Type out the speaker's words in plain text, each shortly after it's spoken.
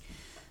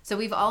So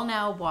we've all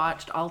now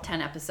watched all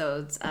 10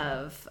 episodes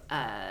of,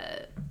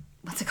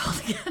 what's it called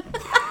again?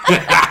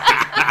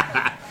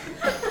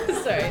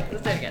 Sorry,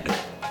 let's do it again.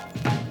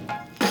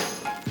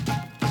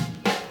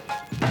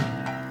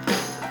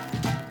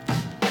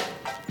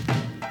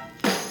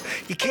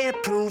 You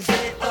can't prove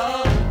it,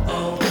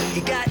 oh,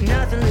 you got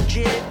nothing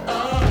legit,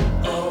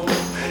 oh,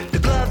 the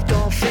glove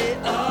don't fit,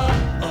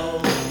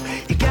 oh,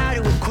 you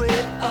gotta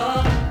acquit,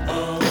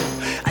 oh,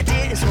 I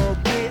didn't smoke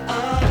it,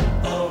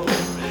 oh,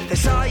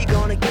 that's all you're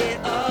gonna get,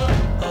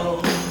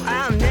 oh,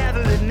 I'll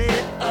never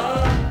admit,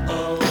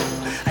 oh,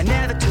 I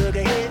never took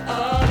a hit,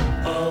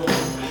 oh,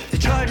 the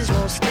charges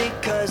won't stick,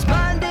 cause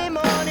Monday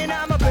morning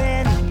I'm a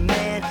brand new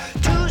man,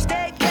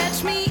 Tuesday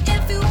catch me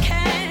if you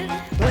can,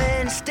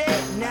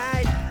 Wednesday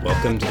night.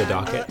 Welcome to The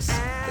Dockets,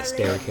 The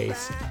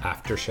Staircase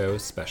Aftershow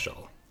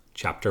Special,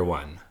 Chapter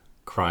 1,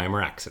 Crime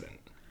or Accident.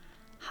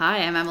 Hi,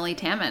 I'm Emily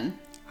Tamman.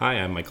 Hi,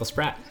 I'm Michael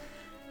Spratt.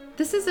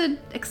 This is an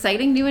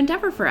exciting new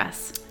endeavor for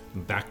us.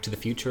 Back to the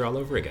future all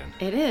over again.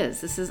 It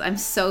is. I'm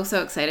so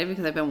excited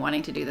because I've been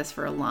wanting to do this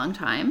for a long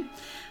time.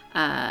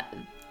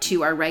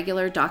 To our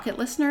regular docket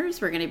listeners,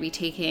 we're going to be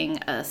taking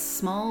a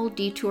small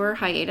detour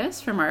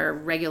hiatus from our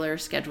regular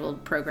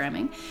scheduled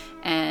programming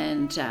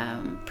and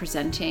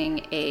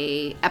presenting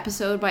a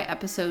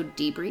episode-by-episode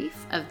debrief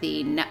of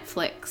the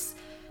Netflix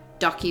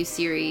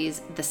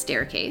docuseries The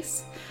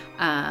Staircase.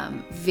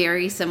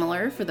 Very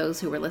similar, for those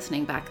who were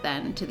listening back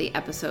then, to the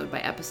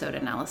episode-by-episode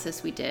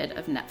analysis we did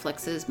of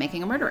Netflix's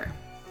Making a Murderer.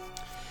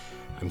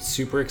 I'm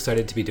super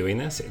excited to be doing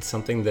this. It's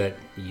something that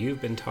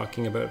you've been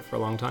talking about for a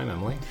long time,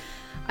 Emily.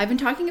 I've been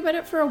talking about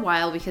it for a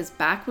while because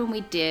back when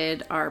we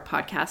did our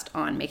podcast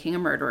on Making a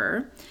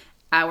Murderer,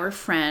 our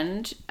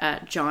friend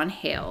John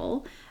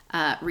Hale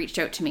reached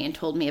out to me and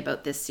told me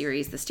about this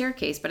series, The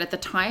Staircase. But at the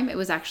time, it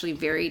was actually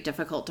very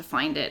difficult to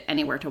find it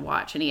anywhere to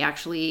watch. And he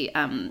actually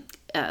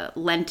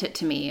lent it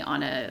to me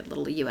on a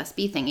little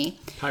USB thingy.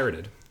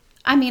 Pirated.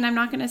 I mean, I'm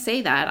not going to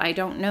say that. I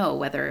don't know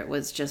whether it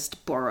was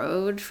just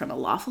borrowed from a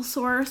lawful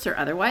source or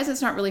otherwise.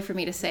 It's not really for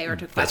me to say or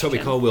to question. That's what we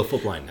call willful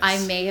blindness.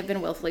 I may have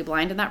been willfully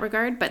blind in that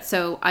regard. But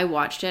so I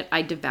watched it.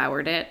 I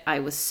devoured it. I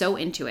was so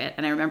into it.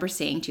 And I remember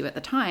saying to you at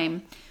the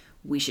time,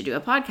 we should do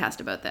a podcast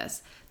about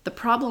this. The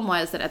problem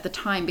was that at the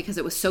time, because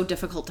it was so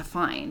difficult to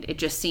find, it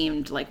just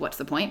seemed like, what's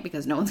the point?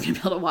 Because no one's going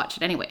to be able to watch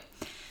it anyway.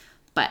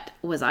 But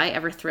was I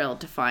ever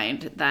thrilled to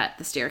find that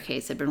The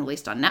Staircase had been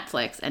released on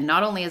Netflix. And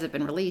not only has it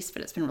been released,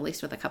 but it's been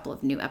released with a couple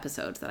of new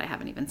episodes that I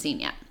haven't even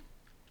seen yet.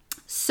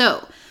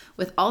 So,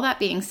 with all that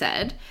being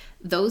said,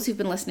 those who've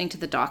been listening to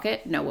The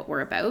Docket know what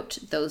we're about.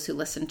 Those who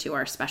listen to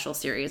our special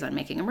series on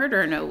Making a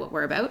Murderer know what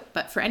we're about.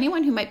 But for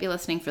anyone who might be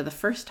listening for the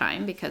first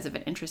time because of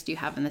an interest you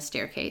have in The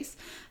Staircase,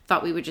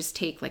 thought we would just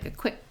take like a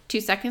quick 2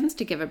 seconds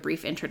to give a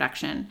brief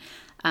introduction.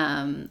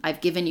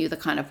 I've given you the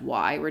kind of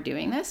why we're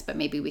doing this, but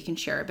maybe we can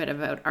share a bit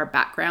about our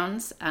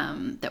backgrounds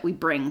that we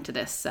bring to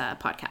this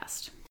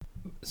podcast.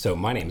 So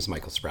my name is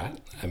Michael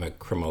Spratt. I'm a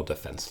criminal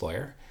defense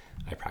lawyer.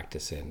 I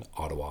practice in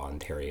Ottawa,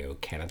 Ontario,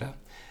 Canada.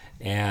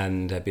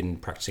 And I've been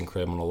practicing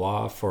criminal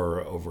law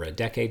for over a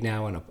decade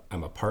now, and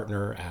I'm a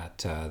partner at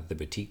the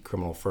boutique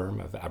criminal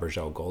firm of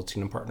Abergel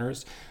Goldstein and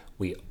Partners.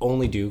 We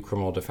only do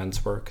criminal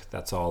defense work.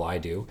 That's all I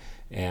do.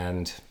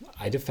 And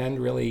I defend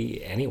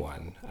really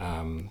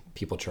anyone.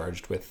 People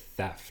charged with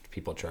theft,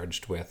 people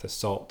charged with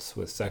assaults,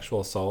 with sexual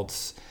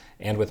assaults,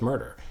 and with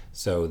murder.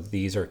 So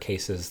these are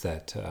cases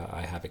that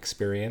I have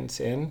experience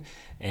in.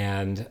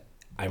 And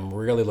I'm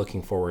really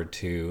looking forward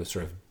to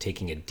sort of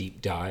taking a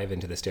deep dive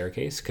into The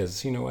Staircase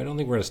because, I don't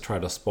think we're going to try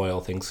to spoil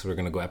things because we're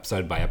going to go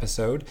episode by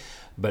episode,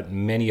 but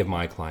many of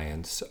my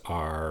clients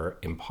are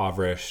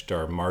impoverished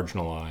or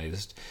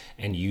marginalized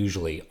and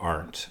usually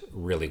aren't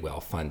really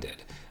well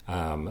funded,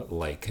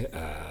 like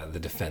the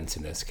defense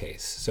in this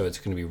case. So it's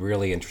going to be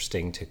really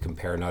interesting to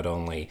compare not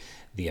only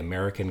the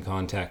American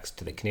context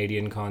to the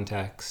Canadian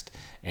context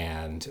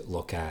and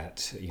look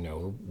at,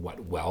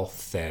 what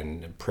wealth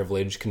and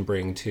privilege can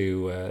bring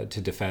to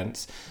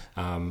defense,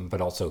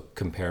 but also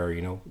compare,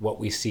 what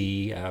we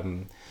see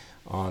on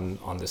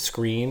the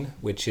screen,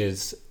 which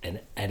is an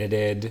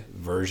edited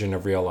version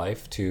of real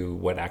life, to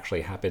what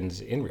actually happens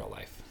in real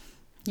life.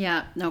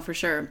 Yeah, no, for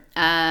sure.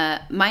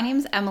 My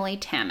name's Emily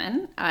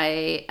Tamman.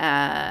 I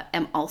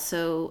am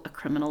also a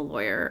criminal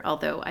lawyer,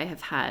 although I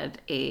have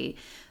had a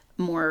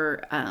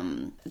more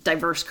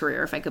diverse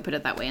career, if I could put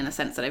it that way, in the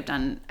sense that I've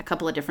done a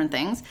couple of different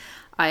things.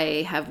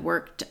 I have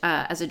worked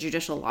as a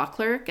judicial law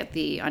clerk at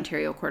the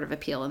Ontario Court of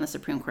Appeal and the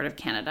Supreme Court of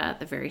Canada at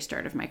the very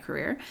start of my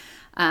career.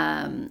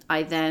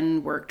 I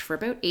then worked for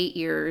about 8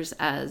 years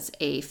as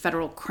a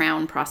federal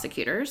crown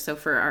prosecutor. So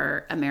for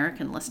our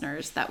American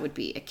listeners, that would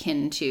be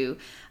akin to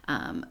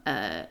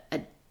a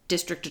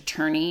district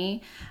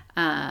attorney.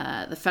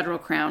 The federal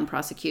crown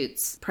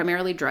prosecutes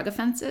primarily drug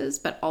offenses,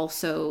 but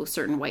also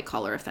certain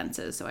white-collar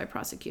offenses. So I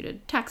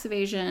prosecuted tax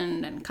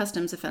evasion and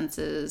customs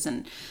offenses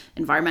and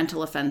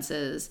environmental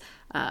offenses,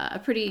 a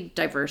pretty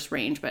diverse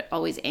range, but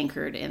always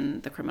anchored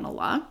in the criminal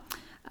law.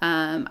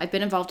 I've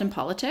been involved in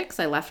politics.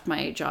 I left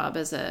my job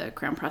as a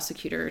Crown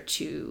prosecutor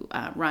to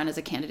run as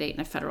a candidate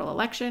in a federal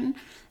election.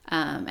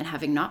 And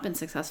having not been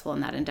successful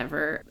in that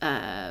endeavor,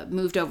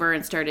 moved over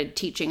and started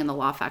teaching in the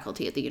law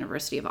faculty at the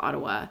University of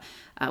Ottawa,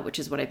 which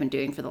is what I've been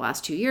doing for the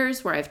last 2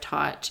 years, where I've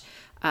taught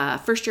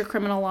first-year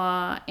criminal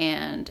law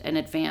and an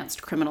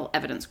advanced criminal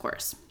evidence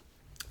course.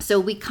 So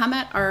we come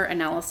at our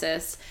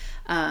analysis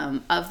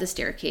of the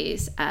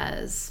staircase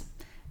as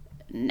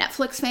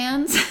Netflix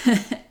fans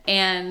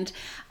and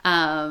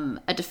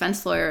a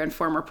defense lawyer and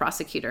former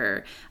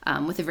prosecutor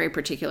with a very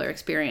particular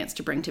experience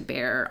to bring to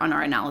bear on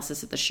our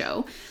analysis of the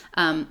show.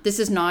 This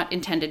is not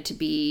intended to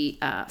be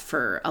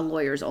for a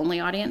lawyers only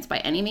audience by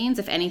any means.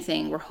 If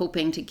anything, we're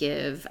hoping to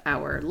give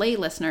our lay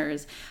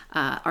listeners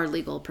our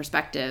legal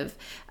perspective.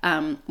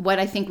 What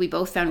I think we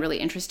both found really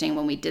interesting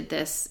when we did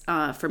this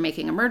for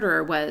Making a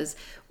Murderer was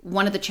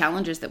one of the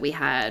challenges that we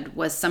had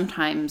was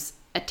sometimes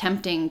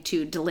attempting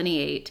to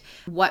delineate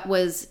what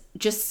was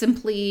just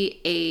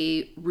simply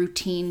a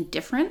routine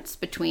difference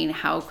between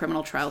how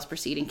criminal trials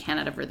proceed in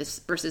Canada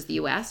versus the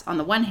US on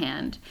the one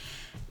hand,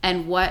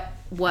 and what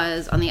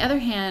was on the other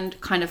hand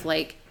kind of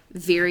like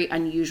very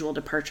unusual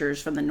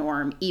departures from the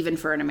norm, even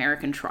for an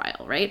American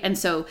trial, right? And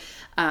so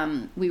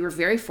we were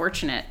very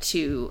fortunate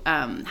to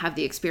have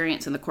the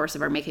experience in the course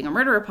of our Making a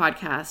Murderer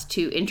podcast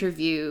to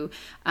interview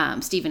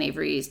Stephen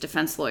Avery's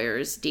defense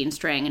lawyers, Dean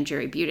Strang and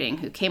Jerry Buting,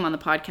 who came on the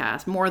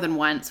podcast more than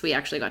once. We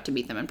actually got to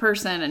meet them in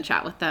person and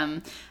chat with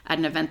them at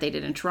an event they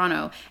did in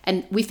Toronto.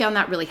 And we found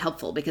that really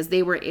helpful because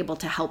they were able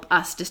to help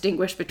us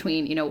distinguish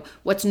between, you know,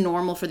 what's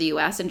normal for the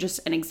US. And just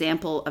an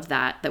example of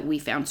that we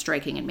found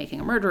striking in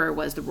Making a Murderer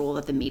was the role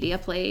that the media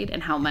played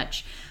and how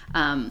much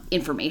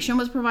information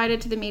was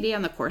provided to the media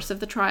in the course of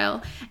the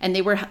trial. And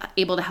they were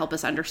able to help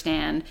us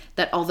understand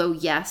that although,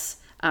 yes,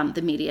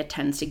 the media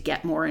tends to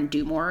get more and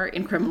do more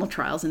in criminal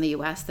trials in the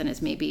US than is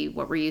maybe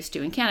what we're used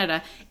to in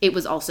Canada, it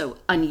was also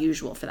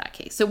unusual for that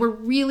case. So we're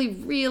really,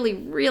 really,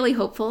 really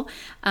hopeful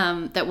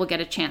that we'll get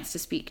a chance to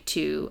speak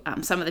to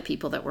some of the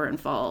people that were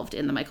involved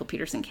in the Michael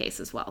Peterson case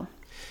as well.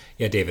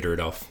 Yeah, David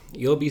Rudolph,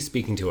 you'll be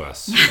speaking to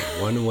us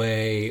one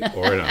way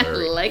or another.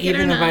 Like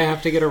Even it or if not. I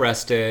have to get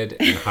arrested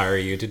and hire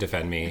you to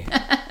defend me,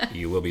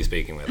 you will be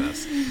speaking with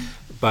us.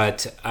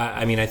 But,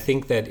 I mean, I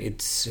think that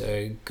it's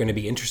going to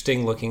be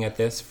interesting looking at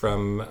this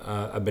from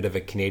a bit of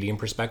a Canadian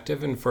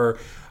perspective. And for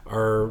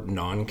our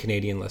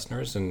non-Canadian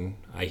listeners, and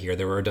I hear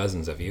there are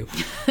dozens of you,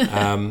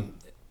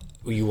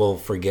 you will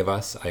forgive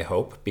us, I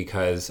hope,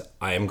 because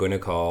I am going to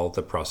call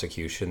the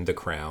prosecution the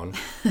Crown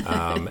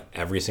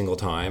every single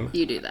time.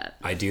 You do that.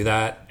 I do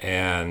that,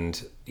 and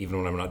even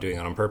when I'm not doing it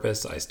on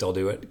purpose, I still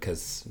do it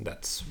because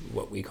that's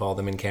what we call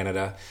them in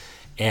Canada.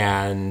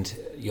 And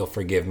you'll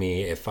forgive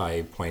me if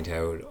I point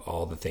out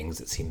all the things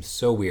that seem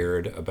so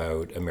weird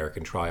about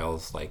American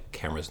trials, like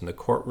cameras in the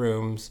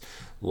courtrooms,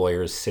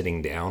 lawyers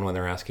sitting down when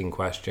they're asking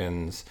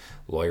questions,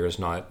 lawyers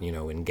not,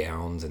 in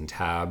gowns and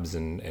tabs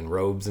and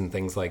robes and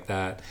things like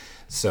that.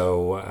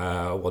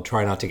 So we'll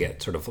try not to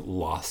get sort of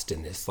lost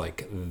in this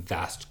like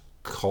vast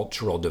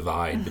cultural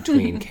divide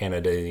between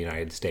Canada and the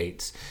United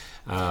States.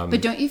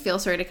 But don't you feel,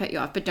 sorry to cut you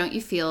off, but don't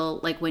you feel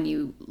like when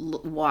you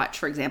watch,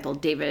 for example,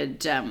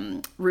 David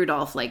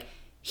Rudolph, like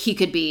he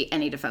could be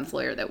any defense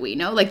lawyer that we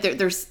know? Like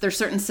there's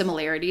certain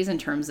similarities in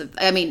terms of,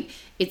 I mean,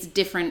 it's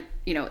different,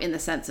 in the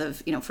sense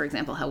of, for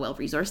example, how well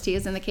resourced he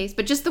is in the case,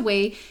 but just the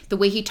way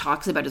he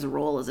talks about his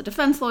role as a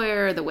defense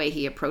lawyer, the way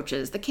he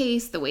approaches the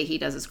case, the way he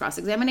does his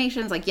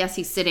cross-examinations, like, yes,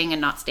 he's sitting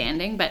and not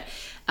standing, but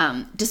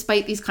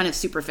despite these kind of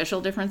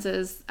superficial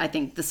differences, I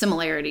think the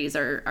similarities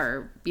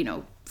are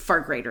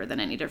far greater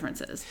than any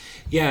differences.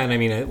 Yeah, and I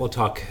mean, we'll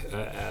talk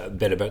a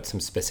bit about some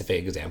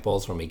specific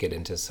examples when we get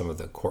into some of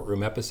the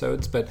courtroom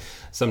episodes, but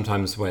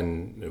sometimes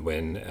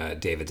when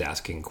David's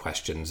asking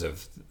questions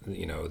of,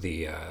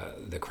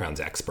 the Crown's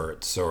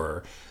experts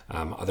or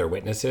other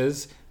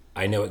witnesses,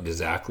 I know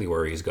exactly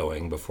where he's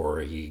going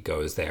before he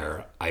goes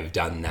there. I've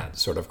done that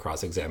sort of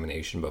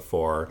cross-examination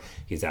before.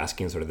 He's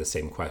asking sort of the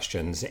same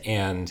questions,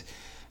 and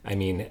I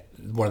mean,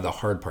 one of the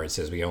hard parts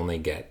is we only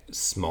get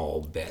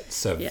small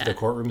bits of the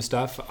courtroom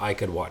stuff. I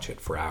could watch it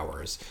for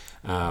hours.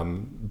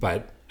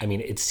 But, I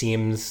mean, it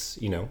seems,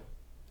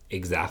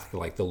 exactly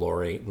like the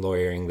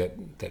lawyering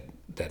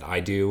that I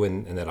do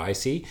and that I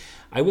see.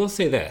 I will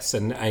say this,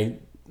 and I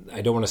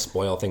don't want to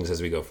spoil things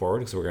as we go forward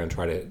because we're going to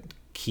try to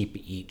keep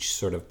each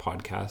sort of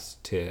podcast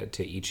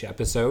to each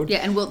episode. Yeah,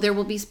 and there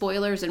will be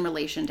spoilers in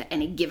relation to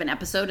any given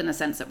episode in the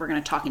sense that we're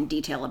going to talk in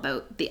detail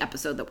about the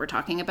episode that we're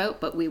talking about,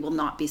 but we will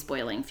not be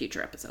spoiling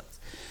future episodes.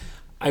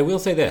 I will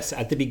say this.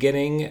 At the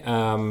beginning,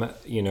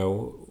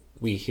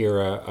 we hear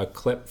a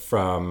clip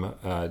from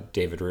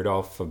David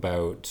Rudolph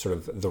about sort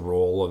of the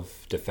role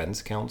of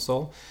defense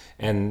counsel.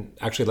 And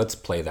actually, let's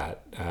play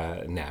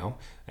that now.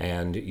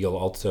 And you'll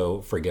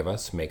also forgive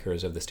us,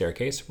 makers of the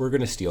staircase. We're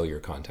going to steal your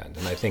content.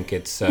 And I think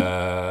it's,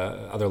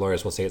 other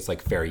lawyers will say it's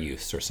like fair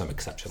use or some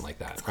exception like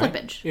that. It's right?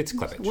 clippage. It's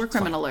clippage. We're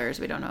criminal lawyers.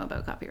 We don't know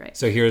about copyright.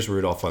 So here's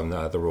Rudolph on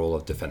the role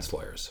of defense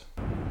lawyers.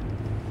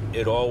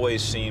 It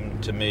always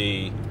seemed to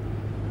me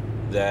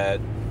that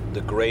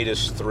the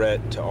greatest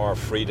threat to our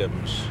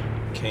freedoms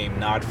came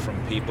not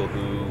from people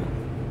who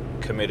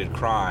committed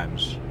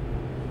crimes,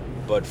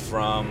 but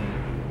from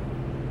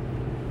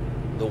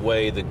the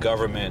way the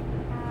government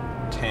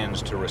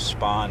tends to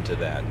respond to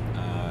that,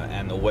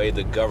 and the way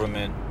the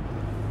government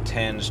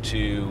tends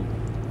to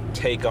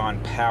take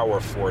on power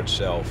for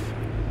itself,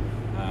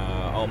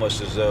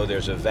 almost as though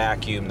there's a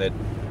vacuum that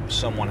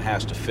someone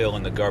has to fill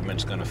and the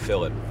government's going to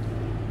fill it.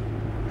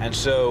 And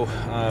so,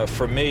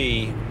 for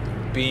me,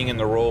 being in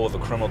the role of a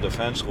criminal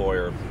defense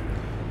lawyer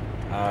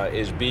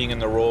is being in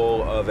the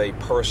role of a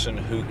person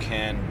who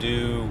can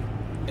do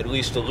at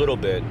least a little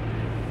bit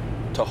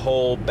to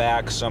hold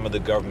back some of the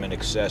government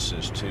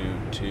excesses,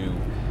 to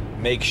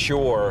make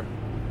sure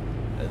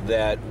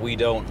that we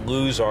don't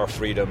lose our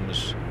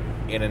freedoms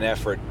in an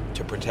effort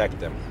to protect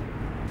them.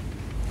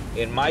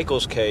 In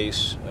Michael's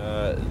case,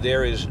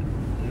 there is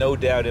no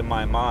doubt in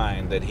my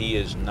mind that he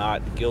is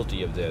not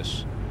guilty of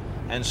this.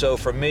 And so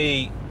for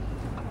me,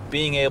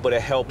 being able to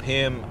help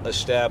him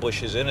establish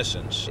his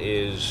innocence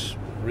is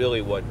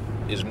really what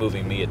is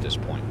moving me at this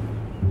point.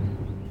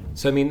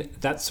 So, I mean,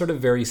 that's sort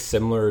of very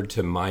similar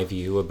to my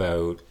view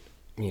about,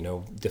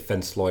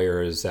 defense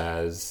lawyers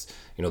as,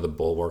 the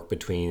bulwark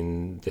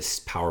between this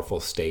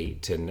powerful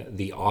state and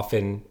the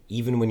often,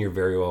 even when you're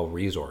very well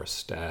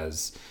resourced,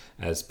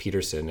 as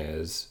Peterson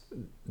is,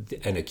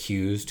 an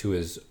accused who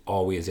is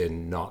always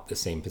in not the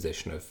same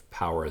position of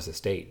power as the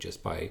state,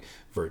 just by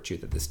virtue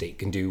that the state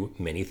can do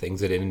many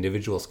things that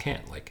individuals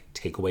can't, like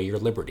take away your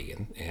liberty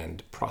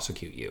and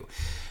prosecute you.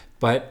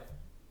 But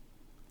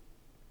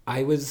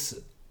I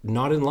was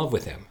not in love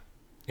with him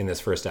in this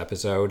first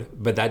episode,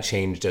 but that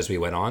changed as we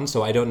went on.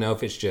 So I don't know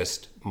if it's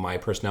just my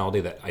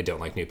personality that I don't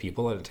like new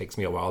people and it takes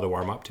me a while to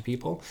warm up to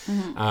people.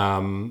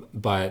 Mm-hmm.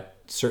 But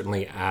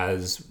certainly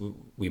as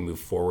we move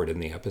forward in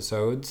the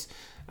episodes,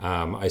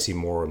 I see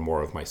more and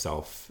more of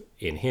myself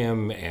in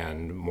him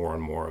and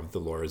more of the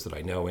lawyers that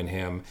I know in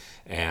him.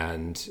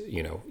 And,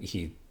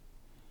 he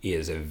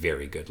is a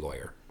very good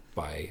lawyer.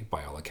 By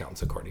all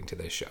accounts, according to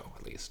this show,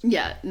 at least.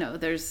 Yeah, no,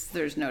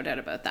 there's no doubt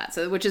about that.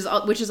 So, which is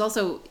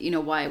also,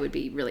 why I would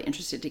be really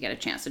interested to get a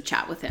chance to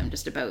chat with him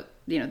just about,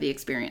 the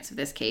experience of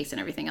this case and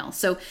everything else.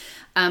 So,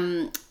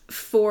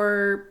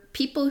 for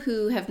people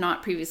who have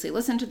not previously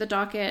listened to the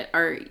docket,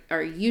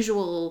 our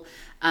usual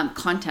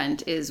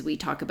content is we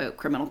talk about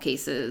criminal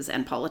cases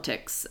and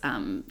politics,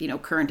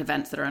 current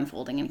events that are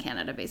unfolding in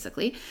Canada,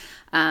 basically.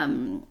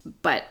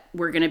 But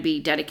we're going to be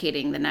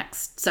dedicating the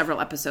next several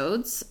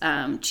episodes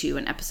to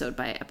an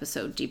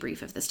episode-by-episode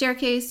debrief of The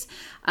Staircase.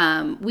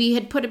 We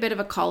had put a bit of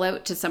a call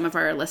out to some of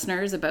our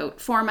listeners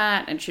about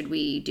format and should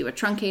we do a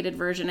truncated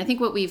version. I think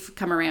what we've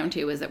come around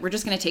to is that we're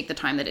just going to take the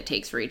time that it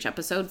takes for each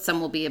episode. Some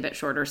will be a bit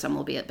shorter, some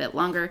will be a bit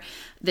longer.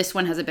 This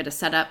one has a bit of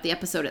setup. The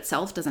episode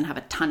itself doesn't have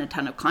a ton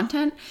of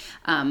content.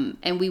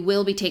 And we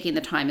will be taking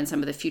the time in some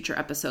of the future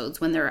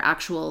episodes when there are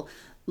actual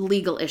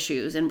legal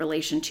issues in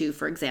relation to,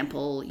 for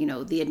example,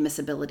 the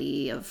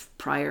admissibility of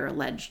prior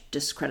alleged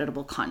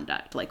discreditable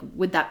conduct. Like,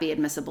 would that be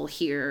admissible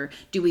here?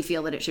 Do we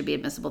feel that it should be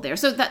admissible there?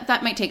 So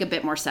that might take a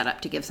bit more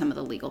setup to give some of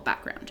the legal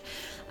background.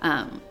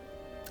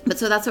 But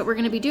so that's what we're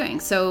going to be doing.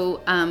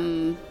 So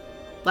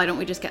why don't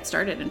we just get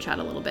started and chat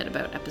a little bit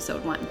about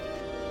episode 1?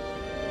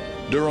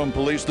 Durham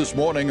police this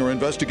morning are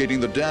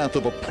investigating the death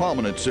of a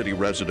prominent city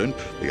resident.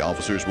 The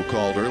officers were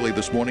called early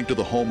this morning to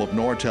the home of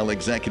Nortel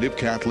executive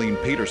Kathleen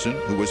Peterson,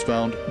 who was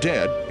found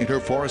dead in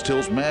her Forest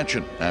Hills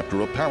mansion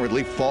after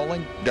apparently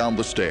falling down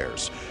the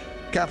stairs.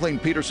 Kathleen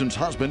Peterson's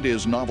husband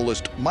is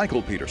novelist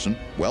Michael Peterson,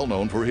 well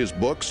known for his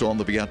books on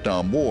the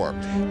Vietnam War.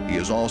 He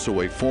is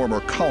also a former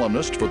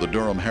columnist for the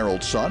Durham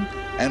Herald-Sun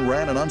and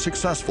ran an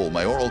unsuccessful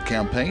mayoral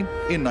campaign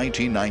in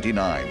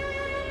 1999.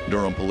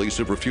 Durham police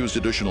have refused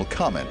additional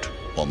comment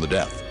on the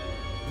death.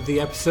 The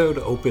episode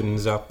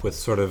opens up with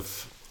sort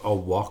of a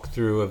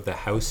walkthrough of the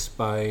house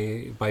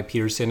by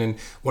Peterson, and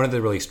one of the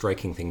really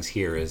striking things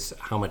here is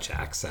how much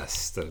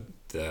access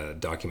the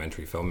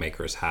documentary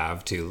filmmakers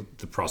have to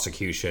the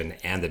prosecution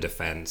and the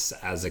defense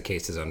as the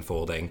case is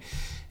unfolding.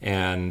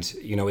 And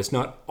it's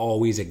not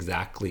always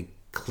exactly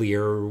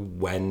clear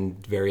when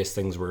various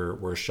things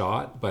were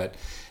shot, but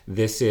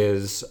this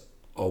is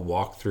a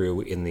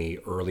walkthrough in the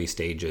early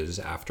stages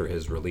after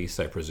his release,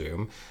 I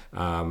presume,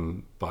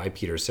 by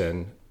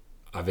Peterson,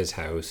 of his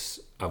house,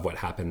 of what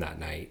happened that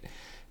night.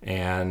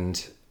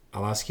 And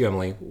I'll ask you,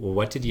 Emily,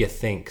 what did you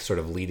think sort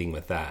of leading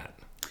with that?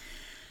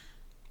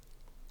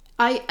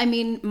 I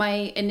mean,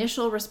 my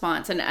initial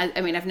response, and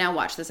I've now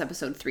watched this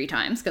episode 3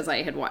 times because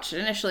I had watched it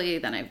initially,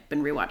 then I've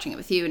been rewatching it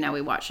with you, and now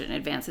we watched it in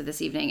advance of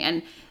this evening.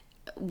 And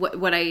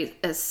what I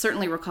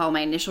certainly recall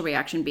my initial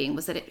reaction being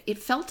was that it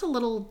felt a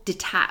little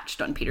detached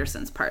on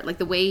Peterson's part. Like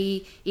the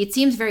way it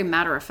seems very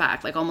matter of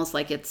fact, like almost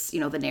like it's,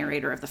 the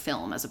narrator of the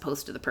film as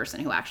opposed to the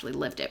person who actually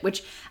lived it,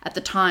 which at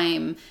the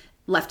time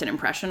left an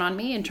impression on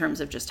me in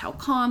terms of just how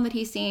calm that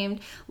he seemed.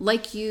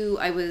 Like you,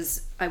 I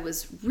was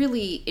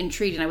really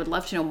intrigued, and I would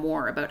love to know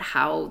more about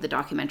how the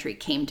documentary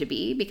came to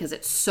be, because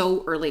it's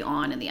so early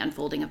on in the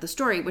unfolding of the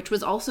story, which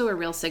was also a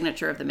real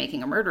signature of the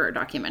Making a Murderer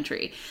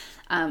documentary.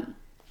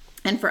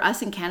 And for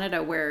us in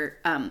Canada, where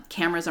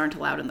cameras aren't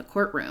allowed in the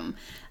courtroom,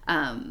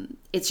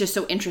 it's just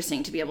so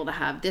interesting to be able to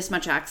have this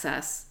much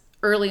access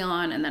early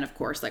on, and then of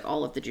course like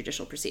all of the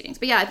judicial proceedings.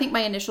 But yeah, I think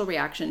my initial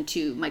reaction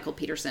to Michael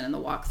Peterson and the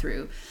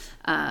walkthrough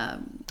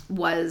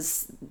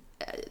was,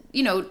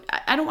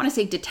 I don't want to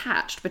say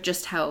detached, but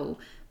just how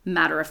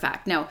matter of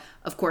fact. Now,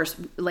 of course,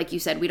 like you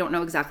said, we don't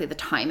know exactly the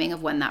timing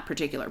of when that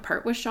particular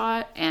part was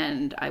shot,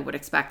 and I would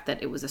expect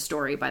that it was a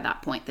story by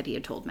that point that he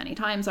had told many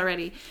times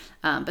already.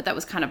 But that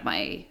was kind of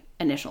my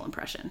initial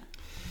impression.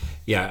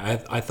 Yeah,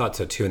 I thought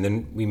so too. And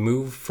then we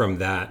moved from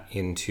that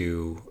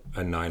into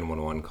a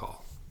 911 call.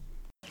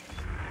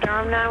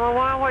 Durham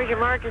 911, where's your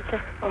emergency?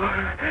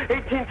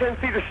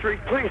 1810 Cedar Street,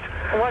 please.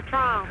 What's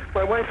wrong?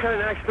 My wife had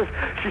an accident.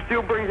 She's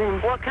still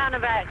breathing. What kind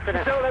of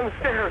accident? Still down the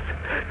stairs.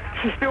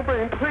 She's still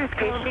breathing. Please Is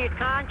come. she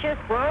conscious?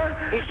 What?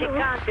 Is she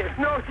conscious?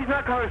 No, she's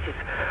not conscious.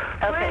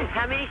 Okay, Please.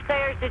 how many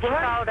stairs did you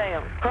What? fall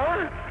down?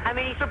 Huh? How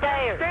many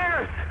stairs?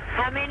 Stairs.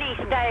 How many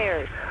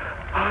stairs?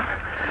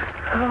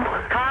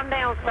 Oh. Calm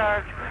down,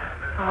 sir.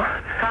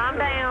 Calm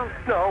down.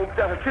 No,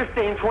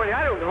 15, 20,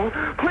 I don't know.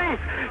 Please,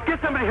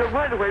 get somebody here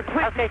right away,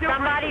 please. Okay,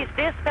 somebody's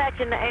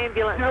dispatching the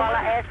ambulance while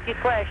I ask you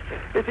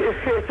questions.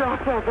 It's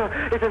off of,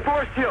 it's in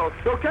Forest Hills,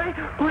 okay?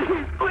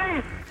 Please,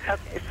 please.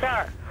 Okay,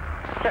 sir,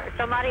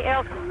 somebody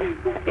else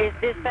is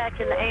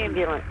dispatching the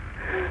ambulance.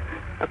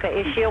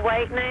 Okay, is she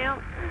awake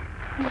now?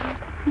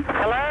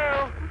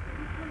 Hello?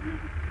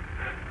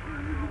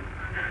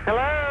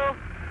 Hello?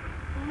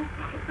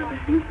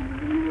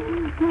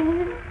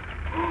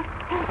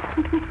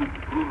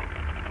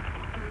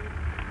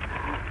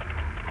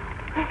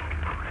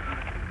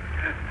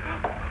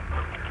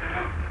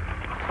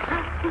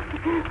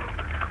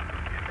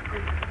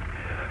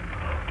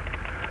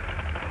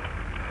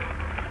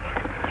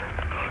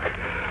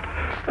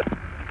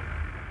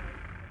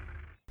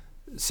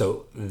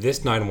 So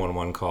this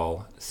 911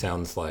 call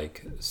sounds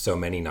like so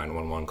many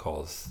 911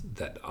 calls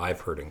that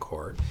I've heard in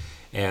court.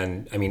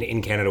 And I mean,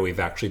 in Canada, we've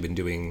actually been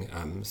doing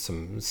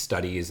some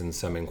studies and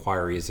some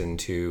inquiries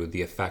into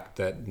the effect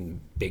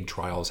that big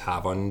trials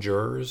have on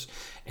jurors,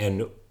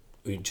 and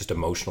just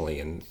emotionally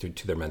and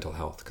to their mental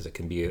health, because it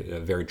can be a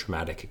very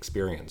traumatic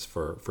experience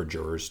for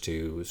jurors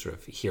to sort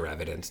of hear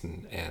evidence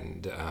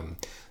and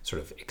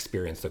sort of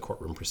experience the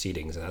courtroom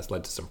proceedings, and that's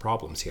led to some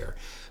problems here.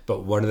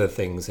 But one of the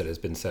things that has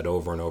been said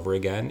over and over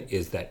again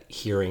is that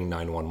hearing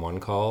 911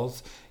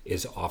 calls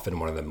is often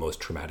one of the most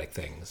traumatic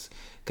things,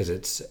 because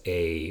it's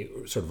a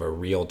sort of a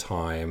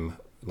real-time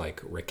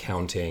like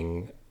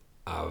recounting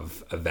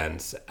of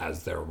events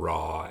as they're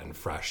raw and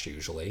fresh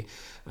usually,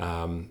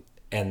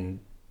 and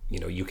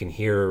you can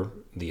hear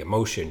the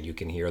emotion, you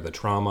can hear the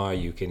trauma,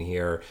 you can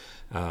hear,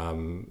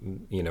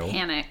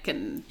 panic,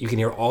 and you can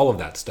hear all of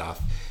that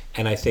stuff.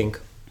 And I think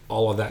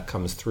all of that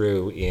comes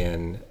through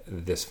in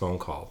this phone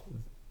call.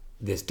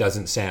 This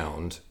doesn't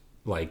sound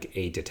like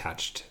a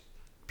detached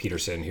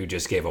Peterson who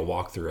just gave a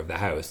walkthrough of the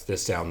house.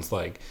 This sounds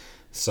like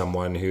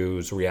someone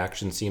whose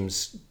reaction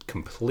seems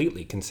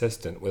completely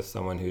consistent with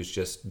someone who's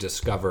just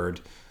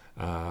discovered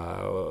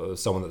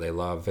someone that they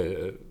love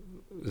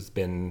has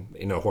been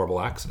in a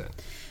horrible accident.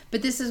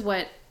 But this is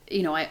what,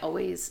 I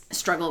always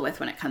struggle with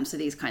when it comes to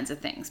these kinds of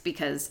things,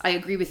 because I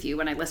agree with you.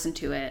 When I listened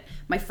to it,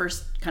 my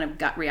first kind of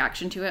gut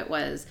reaction to it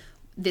was,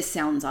 this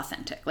sounds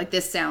authentic. Like,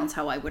 this sounds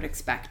how I would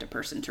expect a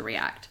person to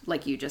react,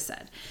 like you just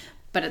said.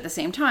 But at the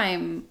same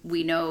time,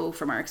 we know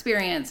from our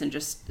experience and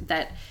just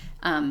that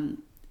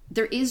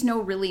there is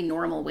no really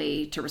normal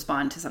way to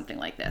respond to something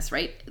like this,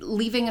 right?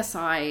 Leaving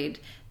aside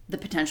the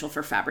potential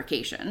for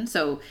fabrication.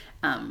 So,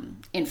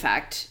 in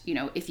fact,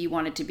 if you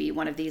wanted to be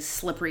one of these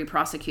slippery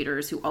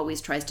prosecutors who always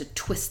tries to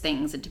twist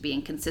things into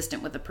being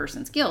consistent with a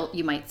person's guilt,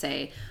 you might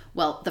say,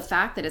 well, the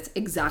fact that it's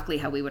exactly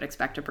how we would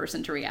expect a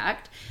person to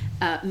react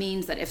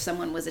means that if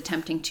someone was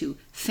attempting to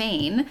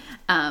feign,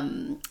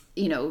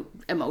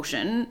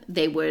 emotion,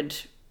 they would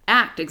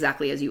act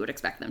exactly as you would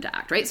expect them to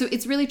act, right? So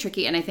it's really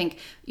tricky. And I think,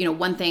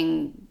 one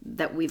thing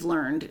that we've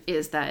learned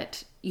is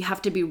that you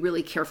have to be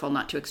really careful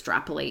not to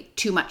extrapolate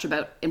too much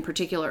about, in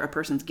particular, a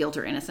person's guilt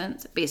or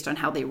innocence based on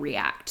how they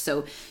react.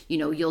 So,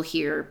 you'll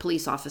hear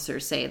police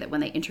officers say that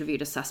when they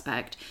interviewed a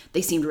suspect,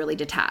 they seemed really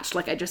detached,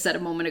 like I just said a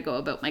moment ago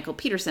about Michael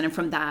Peterson. And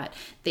from that,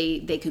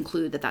 they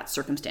conclude that that's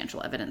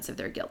circumstantial evidence of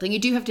their guilt. And you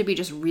do have to be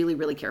just really,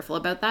 really careful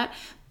about that.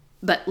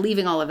 But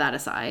leaving all of that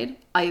aside,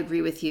 I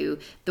agree with you.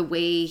 The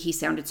way he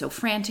sounded so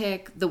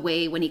frantic, the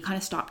way when he kind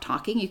of stopped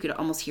talking, you could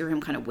almost hear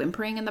him kind of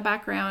whimpering in the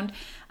background.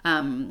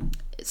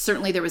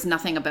 Certainly there was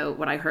nothing about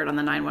what I heard on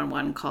the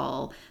 911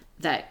 call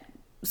that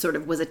sort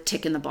of was a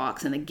tick in the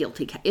box in the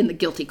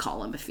guilty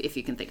column, if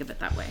you can think of it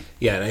that way.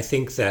 Yeah, and I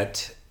think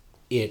that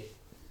it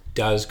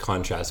does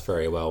contrast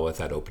very well with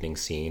that opening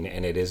scene,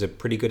 and it is a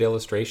pretty good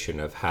illustration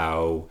of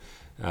how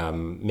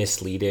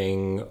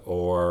misleading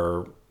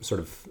or sort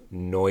of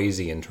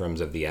noisy in terms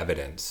of the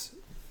evidence,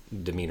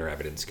 demeanor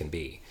evidence can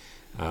be.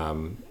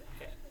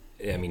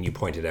 You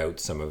pointed out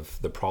some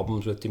of the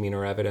problems with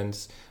demeanor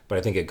evidence, but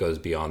I think it goes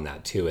beyond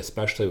that too,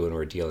 especially when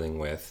we're dealing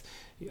with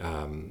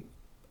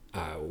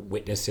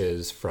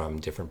witnesses from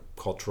different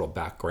cultural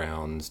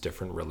backgrounds,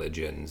 different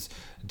religions,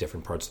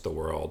 different parts of the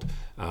world.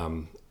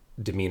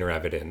 Demeanor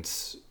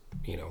evidence,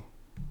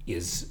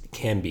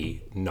 can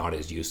be not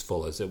as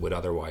useful as it would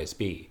otherwise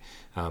be,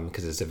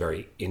 because it's a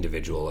very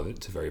individual,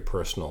 it's a very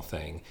personal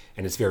thing,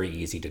 and it's very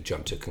easy to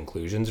jump to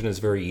conclusions, and it's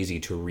very easy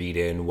to read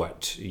in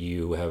what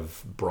you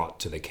have brought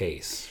to the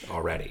case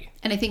already.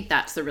 And I think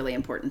that's the really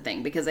important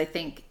thing, because I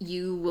think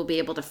you will be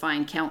able to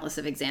find countless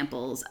of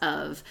examples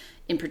of,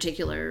 in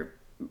particular,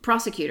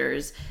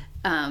 prosecutors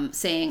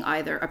saying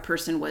either a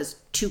person was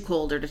too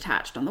cold or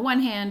detached on the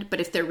one hand,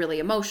 but if they're really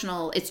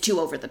emotional, it's too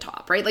over the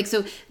top, right? Like,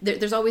 so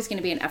there's always going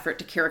to be an effort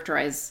to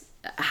characterize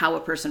how a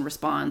person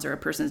responds or a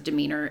person's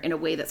demeanor in a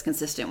way that's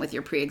consistent with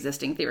your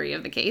pre-existing theory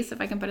of the case,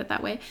 if I can put it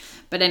that way.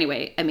 But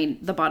anyway, I mean,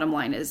 the bottom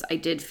line is I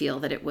did feel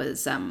that it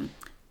was,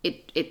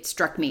 it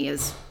struck me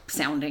as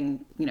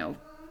sounding,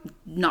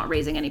 not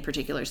raising any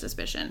particular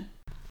suspicion.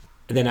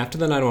 And then after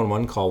the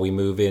 911 call, we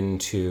move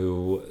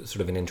into sort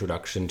of an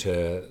introduction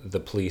to the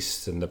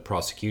police and the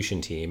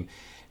prosecution team.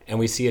 And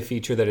we see a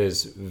feature that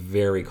is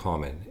very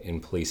common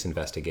in police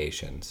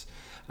investigations.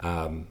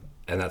 And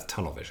that's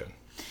tunnel vision.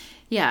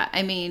 Yeah,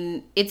 I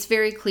mean, it's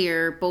very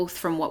clear both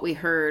from what we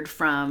heard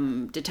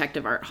from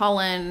Detective Art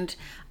Holland,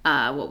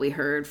 what we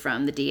heard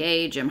from the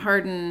DA, Jim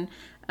Harden,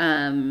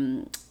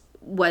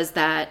 was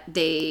that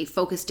they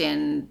focused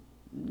in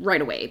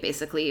right away,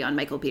 basically, on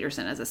Michael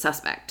Peterson as a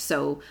suspect.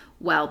 So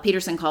while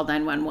Peterson called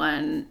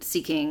 911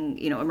 seeking,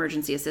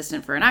 emergency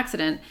assistance for an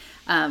accident,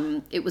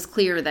 it was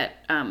clear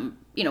that,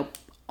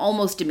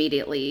 almost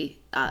immediately,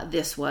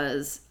 this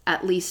was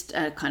at least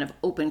a kind of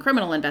open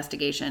criminal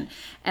investigation.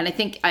 And I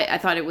think I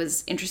thought it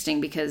was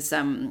interesting because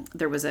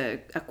there was a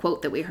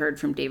quote that we heard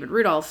from David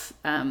Rudolph,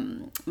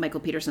 Michael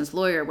Peterson's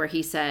lawyer, where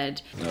he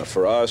said,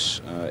 For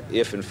us,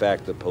 if in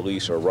fact the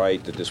police are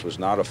right that this was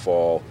not a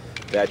fall,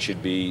 that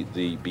should be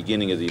the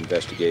beginning of the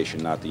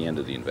investigation, not the end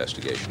of the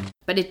investigation.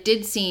 But it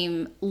did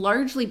seem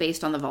largely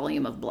based on the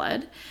volume of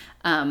blood,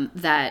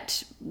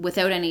 that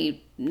without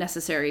any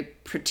necessary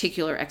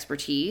particular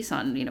expertise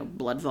on,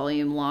 blood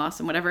volume loss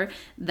and whatever,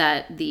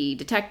 that the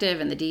detective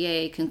and the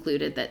DA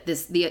concluded that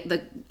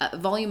the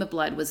volume of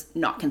blood was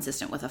not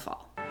consistent with a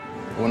fall.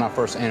 When I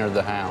first entered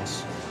the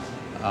house,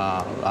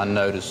 I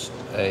noticed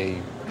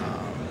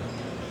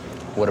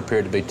what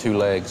appeared to be two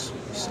legs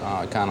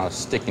kind of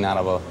sticking out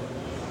of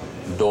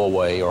a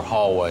doorway or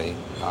hallway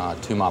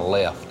to my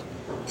left.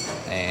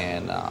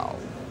 And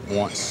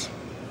once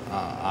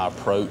I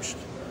approached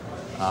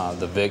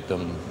the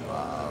victim,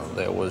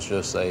 there was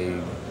just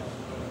a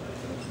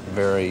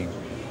very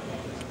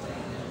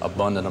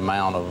abundant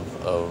amount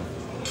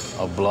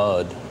of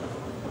blood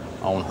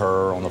on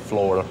her, on the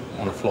floor,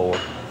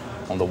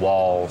 on the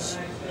walls,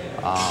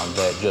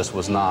 that just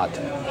was not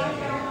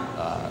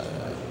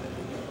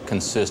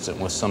consistent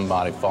with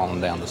somebody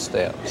falling down the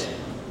steps.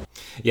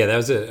 Yeah, that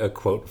was a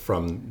quote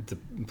from the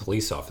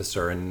police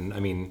officer, and I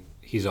mean,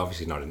 he's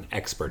obviously not an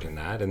expert in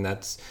that, and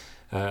that's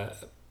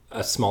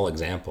a small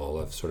example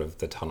of sort of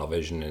the tunnel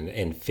vision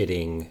and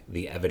fitting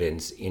the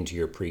evidence into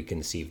your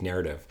preconceived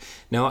narrative.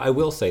 Now, I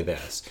will say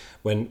this.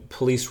 When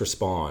police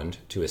respond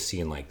to a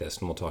scene like this,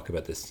 and we'll talk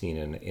about this scene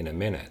in a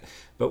minute,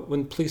 but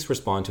when police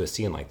respond to a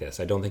scene like this,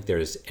 I don't think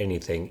there's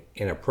anything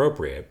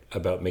inappropriate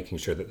about making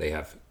sure that they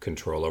have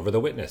control over the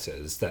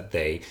witnesses, that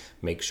they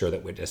make sure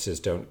that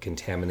witnesses don't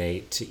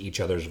contaminate each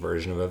other's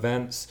version of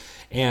events.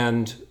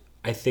 And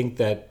I think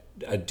that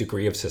a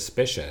degree of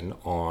suspicion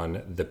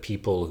on the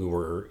people who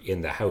were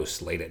in the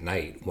house late at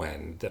night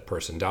when the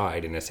person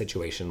died in a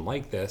situation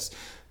like this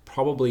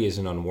probably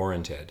isn't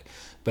unwarranted.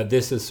 But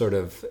this is sort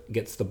of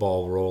gets the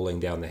ball rolling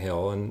down the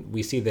hill. And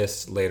we see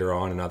this later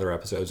on in other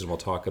episodes, and we'll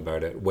talk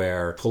about it,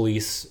 where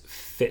police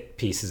fit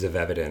pieces of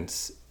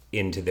evidence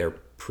into their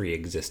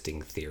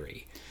pre-existing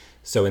theory.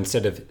 So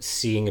instead of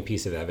seeing a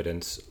piece of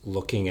evidence,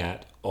 looking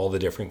at all the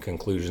different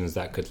conclusions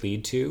that could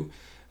lead to,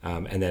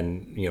 and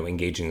then,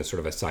 engaging in sort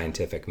of a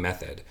scientific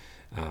method,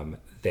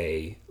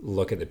 they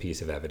look at the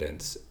piece of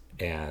evidence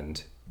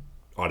and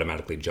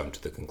automatically jump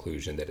to the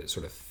conclusion that it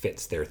sort of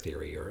fits their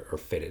theory or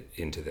fit it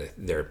into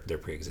their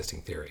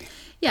pre-existing theory.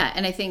 Yeah,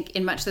 and I think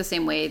in much the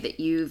same way that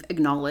you've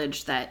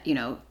acknowledged that,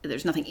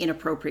 there's nothing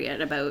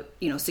inappropriate about,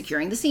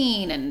 securing the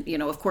scene.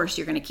 And, of course,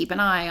 you're going to keep an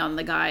eye on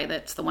the guy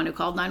that's the one who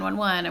called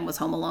 911 and was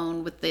home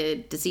alone with the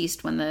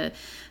deceased when the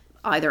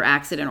either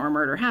accident or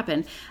murder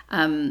happened.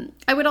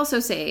 I would also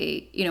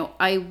say,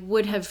 I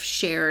would have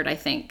shared, I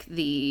think,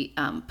 the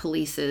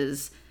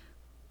police's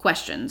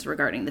questions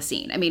regarding the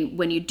scene. I mean,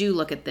 when you do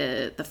look at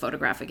the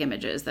photographic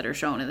images that are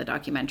shown in the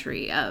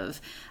documentary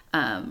of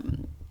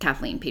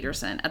Kathleen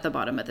Peterson at the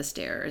bottom of the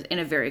stairs in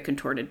a very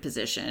contorted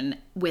position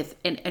with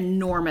an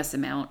enormous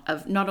amount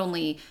of not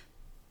only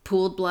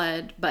pooled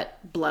blood,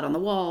 but blood on the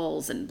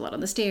walls and blood on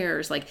the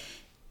stairs. Like,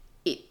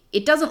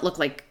 it doesn't look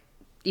like,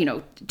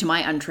 to my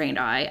untrained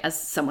eye, as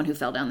someone who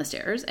fell down the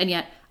stairs. And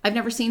yet I've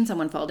never seen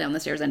someone fall down the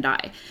stairs and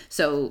die.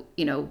 So,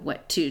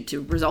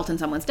 to result in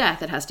someone's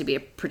death, it has to be a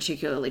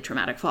particularly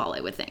traumatic fall,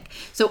 I would think.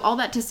 So all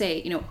that to say,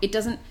 it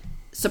doesn't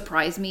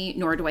surprise me,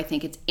 nor do I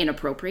think it's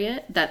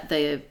inappropriate that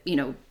the,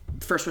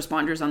 first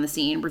responders on the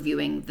scene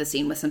reviewing the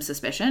scene with some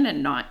suspicion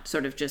and not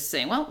sort of just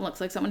saying, well, it looks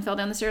like someone fell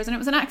down the stairs and it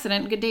was an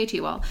accident. Good day to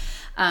you all.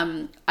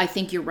 I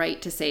think you're right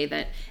to say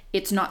that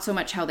it's not so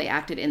much how they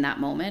acted in that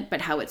moment,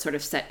 but how it sort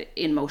of set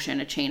in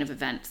motion a chain of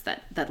events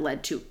that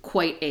led to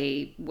quite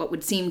what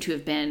would seem to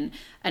have been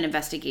an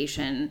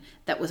investigation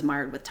that was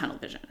mired with tunnel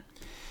vision.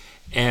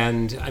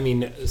 And I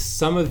mean,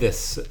 some of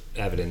this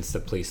evidence the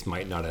police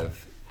might not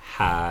have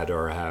had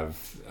or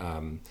have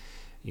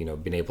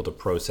been able to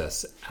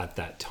process at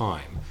that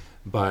time.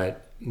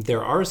 But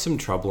there are some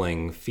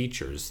troubling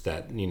features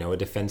that, a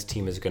defense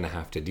team is going to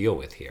have to deal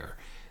with here.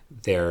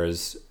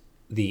 There's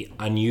the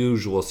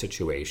unusual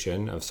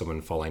situation of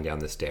someone falling down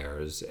the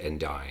stairs and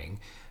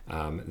dying.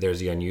 There's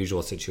the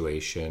unusual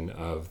situation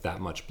of that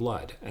much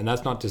blood. And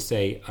that's not to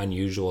say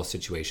unusual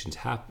situations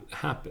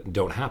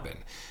don't happen.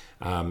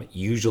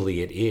 Usually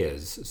it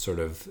is sort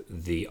of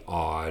the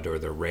odd or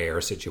the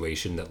rare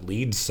situation that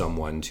leads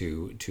someone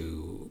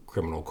to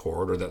criminal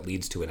court or that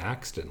leads to an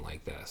accident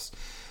like this.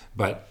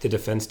 But the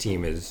defense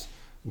team is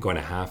going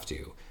to have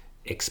to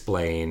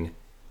explain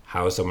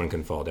how someone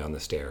can fall down the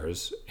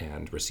stairs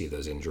and receive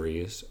those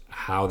injuries,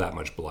 how that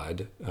much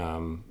blood,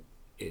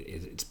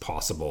 it's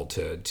possible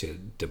to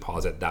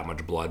deposit that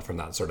much blood from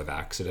that sort of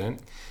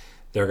accident.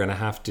 They're going to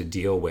have to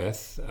deal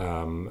with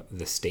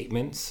the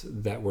statements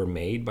that were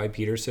made by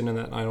Peterson in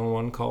that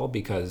 911 call,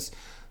 because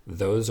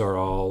those are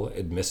all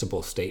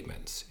admissible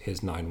statements,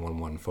 his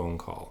 911 phone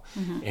call.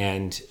 Mm-hmm.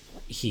 And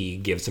he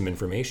gives some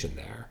information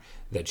there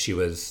that she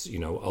was,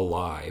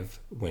 alive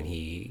when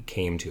he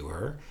came to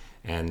her,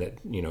 and that,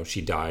 she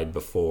died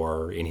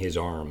in his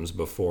arms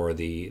before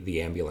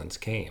the ambulance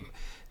came.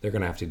 They're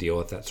going to have to deal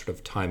with that sort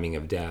of timing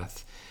of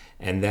death.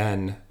 And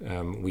then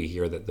we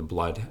hear that the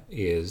blood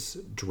is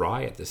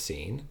dry at the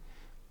scene,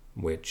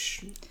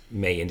 which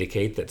may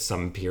indicate that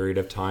some period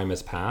of time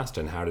has passed.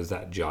 And how does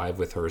that jive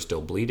with her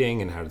still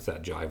bleeding? And how does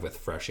that jive with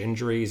fresh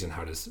injuries? And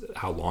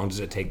how long does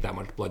it take that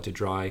much blood to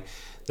dry?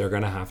 They're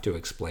going to have to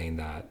explain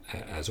that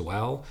as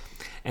well.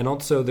 And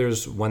also,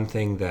 there's one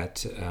thing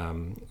that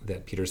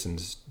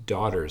Peterson's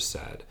daughters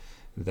said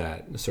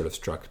that sort of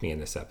struck me in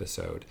this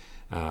episode.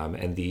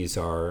 And these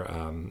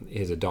are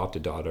his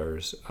adopted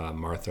daughters,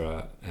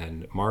 Martha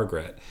and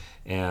Margaret.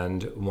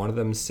 And one of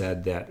them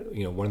said that,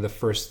 one of the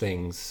first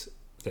things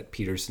that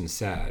Peterson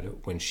said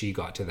when she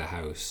got to the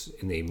house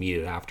in the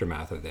immediate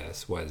aftermath of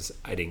this was,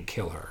 "I didn't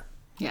kill her.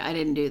 Yeah, I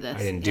didn't do this. I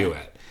didn't do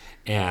it."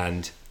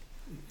 And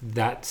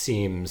that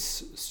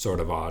seems sort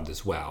of odd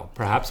as well.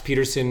 Perhaps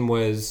Peterson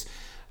was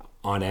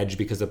on edge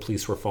because the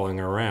police were following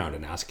her around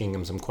and asking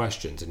him some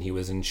questions, and he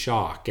was in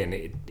shock, and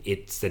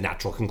it's the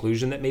natural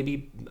conclusion that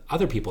maybe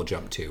other people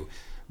jump to.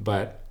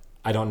 But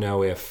I don't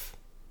know,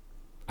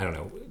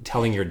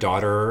 telling your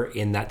daughter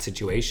in that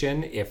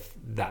situation, if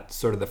that's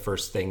sort of the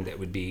first thing that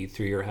would be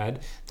through your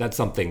head, that's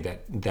something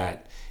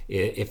that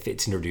if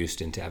it's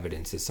introduced into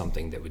evidence, is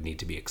something that would need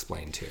to be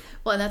explained too.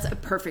 Well, and that's a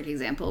perfect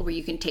example where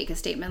you can take a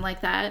statement like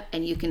that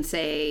and you can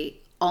say,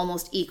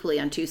 almost equally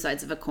on two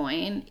sides of a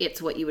coin,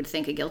 it's what you would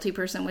think a guilty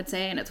person would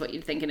say and it's what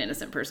you'd think an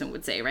innocent person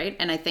would say, right?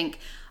 And I think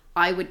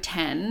I would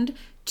tend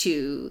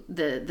to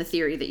the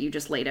theory that you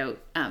just laid out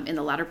in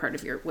the latter part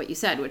of what you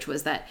said, which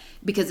was that,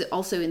 because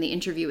also in the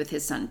interview with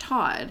his son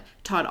Todd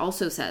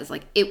also says,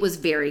 like, it was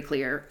very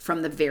clear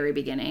from the very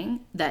beginning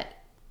that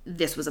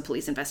this was a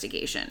police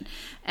investigation.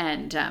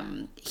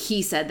 And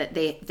he said that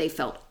they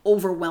felt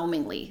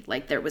overwhelmingly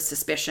like there was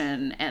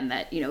suspicion and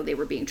that, they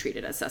were being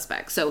treated as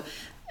suspects. So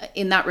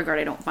in that regard,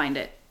 I don't find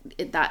it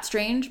that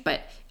strange,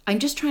 but I'm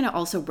just trying to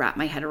also wrap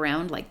my head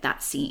around like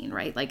that scene,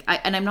 right? Like,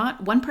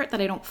 one part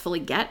that I don't fully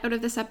get out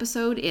of this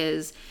episode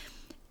is,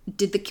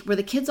 were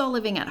the kids all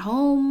living at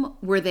home?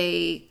 Were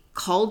they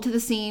called to the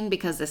scene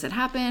because this had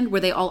happened? Were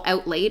they all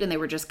out late and they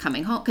were just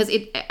coming home? Because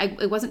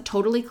it wasn't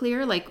totally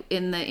clear. Like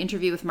in the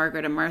interview with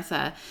Margaret and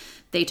Martha,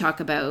 they talk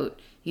about,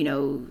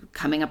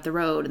 coming up the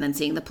road and then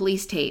seeing the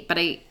police tape. But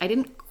I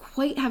didn't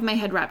quite have my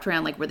head wrapped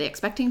around, like, were they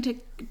expecting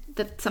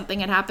that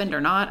something had happened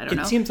or not? I don't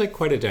know. It seems like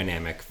quite a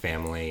dynamic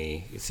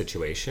family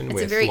situation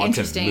with lots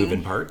of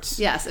moving parts.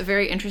 Yes, a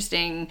very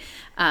interesting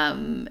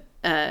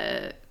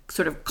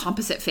sort of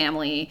composite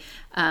family.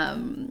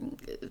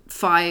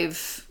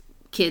 5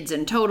 kids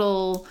in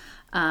total.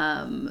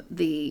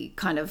 The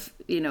kind of,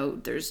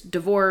 there's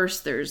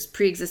divorce, there's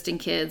pre-existing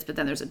kids, but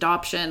then there's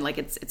adoption. Like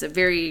it's a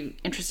very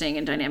interesting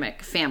and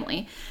dynamic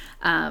family.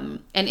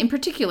 And in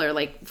particular,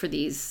 like for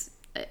these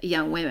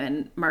young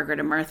women, Margaret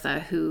and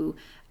Martha, who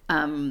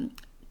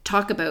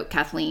talk about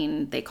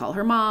Kathleen, they call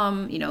her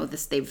mom,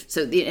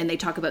 and they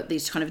talk about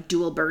these kind of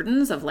dual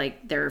burdens of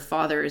like their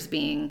father is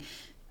being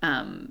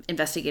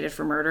investigated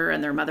for murder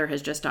and their mother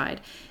has just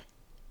died.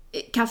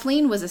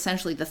 Kathleen was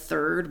essentially the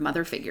third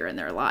mother figure in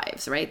their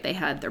lives, right? They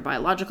had their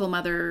biological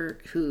mother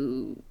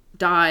who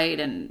died,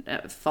 and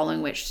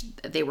following which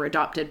they were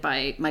adopted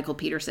by Michael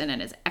Peterson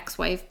and his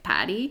ex-wife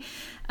Patty,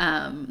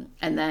 and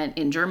then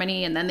in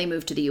Germany, and then they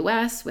moved to the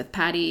U.S. with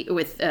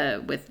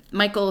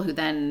Michael, who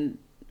then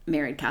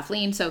married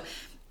Kathleen. So,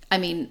 I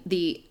mean,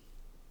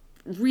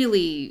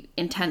 really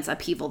intense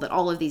upheaval that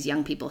all of these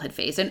young people had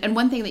faced. And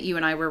one thing that you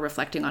and I were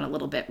reflecting on a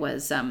little bit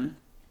was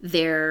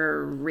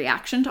their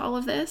reaction to all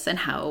of this and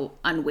how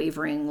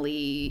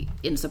unwaveringly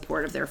in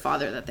support of their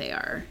father that they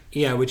are.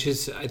 Yeah, which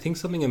is, I think,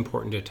 something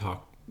important to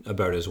talk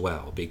about as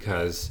well,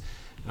 because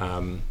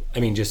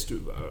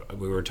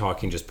we were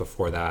talking just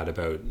before that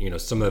about,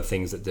 some of the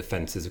things that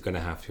defense is going to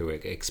have to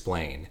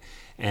explain.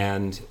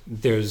 And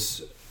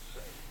there's,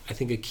 I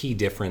think, a key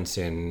difference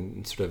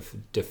in sort of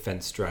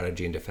defense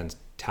strategy and defense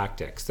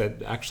tactics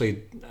that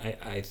actually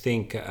I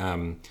think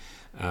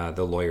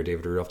the lawyer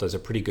David Rudolph does a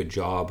pretty good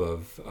job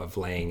of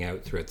laying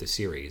out throughout the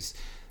series.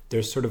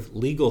 There's sort of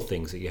legal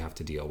things that you have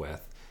to deal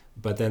with,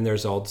 but then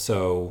there's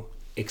also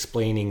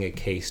explaining a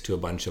case to a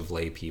bunch of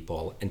lay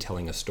people and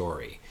telling a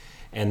story.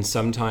 And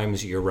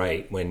sometimes you're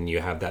right when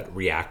you have that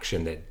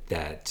reaction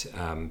that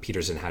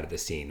Peterson had at the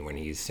scene when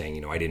he's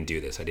saying, I didn't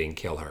do this, I didn't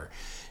kill her.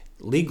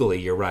 Legally,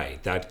 you're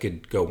right. That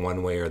could go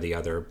one way or the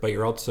other. But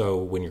you're also,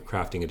 when you're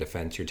crafting a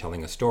defense, you're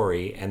telling a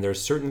story. And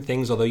there's certain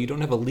things, although you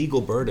don't have a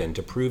legal burden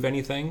to prove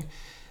anything,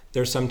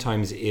 there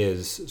sometimes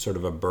is sort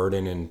of a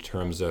burden in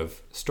terms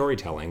of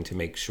storytelling to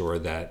make sure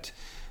that,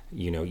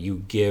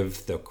 you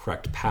give the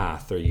correct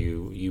path, or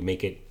you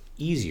make it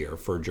easier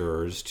for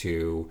jurors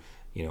to,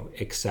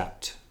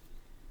 accept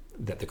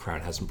that the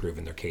Crown hasn't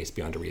proven their case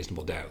beyond a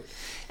reasonable doubt.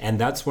 And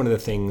that's one of the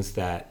things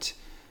that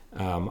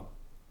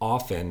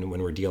often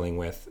when we're dealing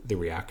with the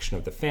reaction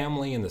of the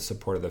family and the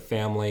support of the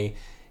family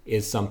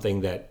is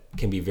something that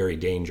can be very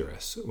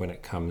dangerous when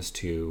it comes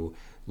to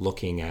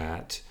looking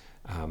at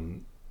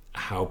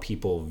how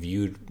people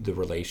viewed the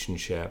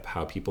relationship,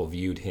 how people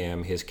viewed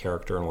him, his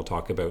character, and we'll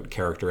talk about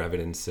character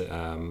evidence,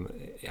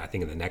 I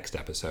think, in the next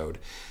episode.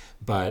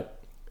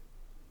 But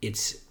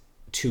it's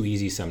too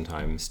easy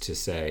sometimes to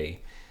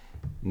say,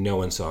 no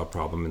one saw a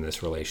problem in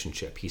this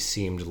relationship. He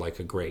seemed like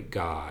a great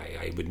guy.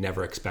 I would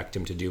never expect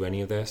him to do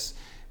any of this.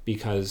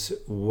 Because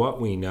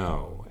what we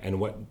know and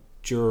what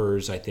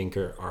jurors, I think,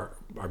 are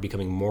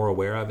becoming more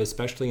aware of,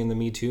 especially in the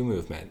Me Too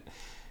movement,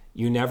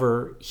 you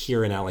never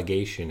hear an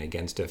allegation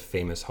against a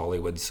famous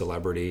Hollywood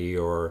celebrity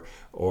or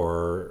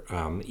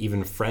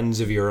even friends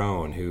of your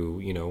own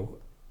who,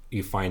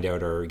 you find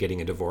out are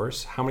getting a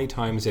divorce. How many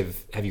times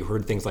have you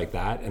heard things like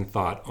that and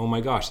thought, oh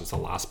my gosh, that's the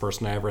last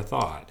person I ever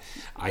thought.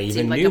 I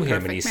even knew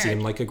him and he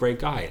seemed like a great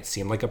guy. It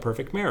seemed like a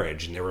perfect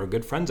marriage and they were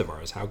good friends of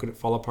ours. How could it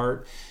fall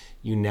apart?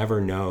 You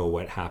never know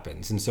what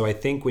happens. And so I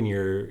think when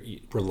you're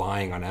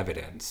relying on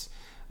evidence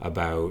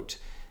about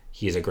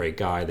he's a great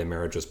guy, the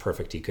marriage was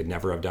perfect, he could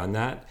never have done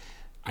that,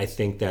 I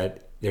think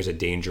that there's a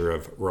danger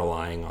of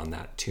relying on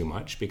that too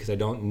much, because I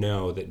don't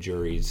know that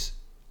juries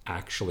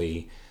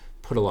actually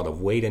put a lot of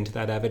weight into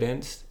that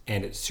evidence,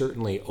 and it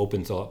certainly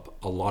opens up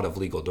a lot of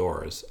legal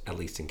doors, at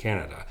least in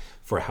Canada,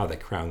 for how the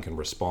Crown can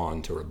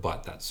respond to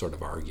rebut that sort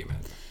of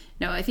argument.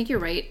 No, I think you're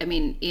right. I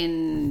mean,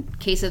 in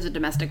cases of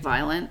domestic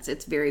violence,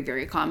 it's very,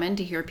 very common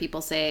to hear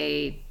people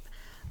say,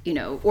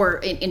 or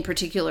in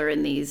particular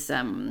in these,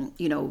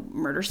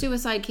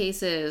 murder-suicide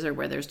cases, or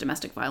where there's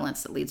domestic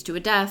violence that leads to a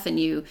death, and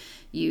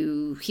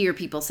you hear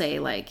people say,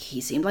 like,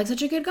 he seemed like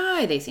such a good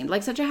guy, they seemed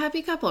like such a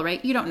happy couple,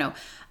 right? You don't know.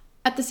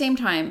 At the same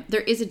time,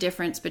 there is a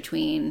difference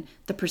between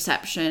the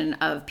perception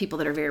of people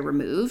that are very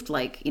removed,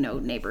 like,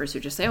 neighbors who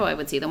just say, oh, I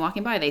would see them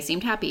walking by, they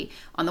seemed happy,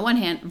 on the one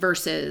hand,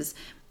 versus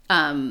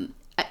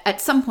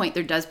at some point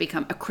there does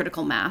become a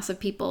critical mass of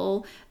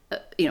people,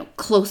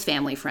 close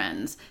family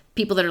friends,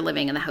 people that are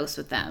living in the house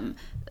with them,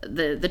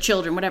 the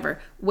children,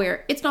 whatever,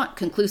 where it's not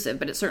conclusive,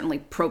 but it's certainly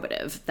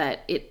probative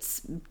that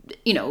it's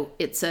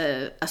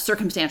a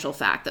circumstantial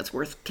fact that's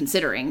worth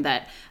considering,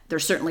 that there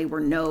certainly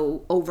were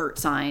no overt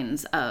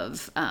signs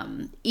of,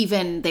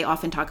 even they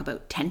often talk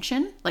about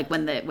tension, like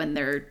when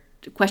they're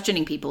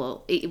questioning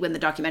people, when the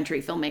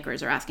documentary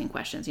filmmakers are asking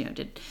questions,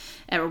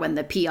 or when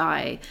the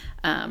PI,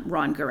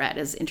 Ron Garrett,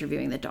 is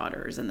interviewing the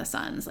daughters and the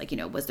sons, like,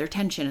 was there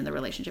tension in the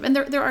relationship? And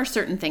there are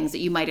certain things that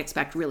you might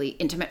expect really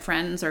intimate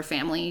friends or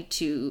family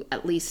to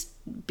at least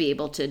be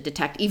able to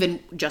detect, even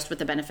just with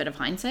the benefit of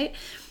hindsight.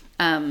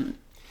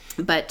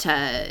 But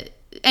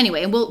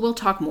anyway, and we'll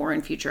talk more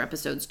in future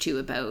episodes too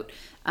about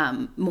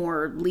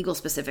more legal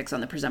specifics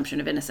on the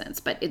presumption of innocence.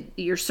 But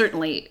you're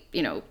certainly,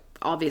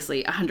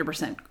 obviously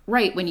 100%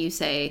 right when you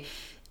say,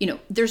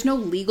 there's no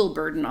legal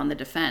burden on the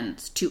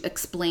defense to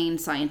explain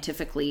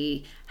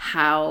scientifically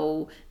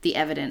how the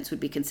evidence would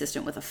be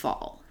consistent with a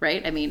fall,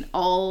 right? I mean,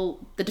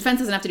 the defense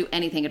doesn't have to do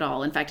anything at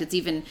all. In fact, it's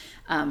even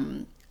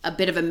a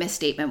bit of a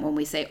misstatement when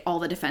we say all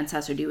the defense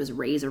has to do is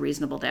raise a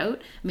reasonable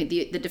doubt. I mean,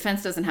 the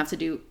defense doesn't have to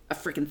do a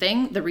freaking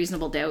thing. The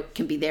reasonable doubt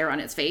can be there on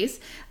its face.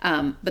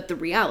 But the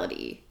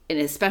reality, and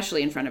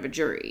especially in front of a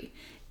jury,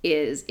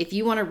 is if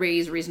you want to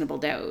raise reasonable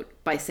doubt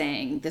by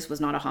saying this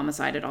was not a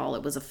homicide at all,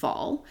 it was a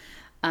fall,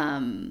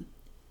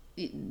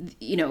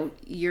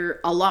 you're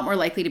a lot more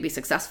likely to be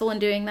successful in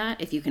doing that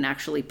if you can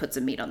actually put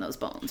some meat on those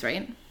bones,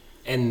 right?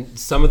 And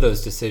some of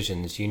those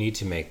decisions you need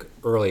to make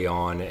early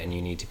on, and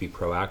you need to be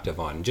proactive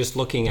on. Just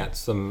looking at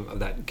some of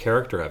that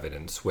character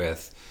evidence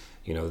with,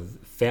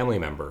 family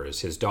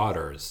members, his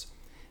daughters,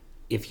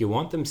 if you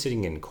want them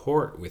sitting in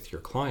court with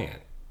your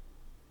client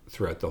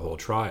throughout the whole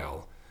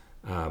trial,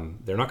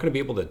 they're not going to be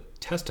able to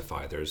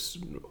testify. There's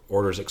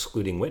orders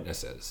excluding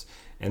witnesses.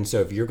 And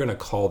so if you're going to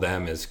call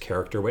them as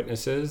character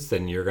witnesses,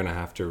 then you're going to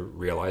have to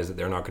realize that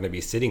they're not going to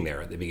be sitting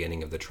there at the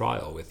beginning of the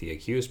trial with the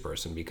accused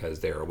person,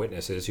 because they are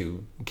witnesses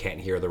who can't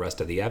hear the rest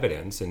of the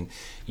evidence. And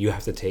you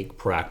have to take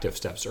proactive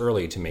steps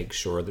early to make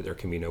sure that there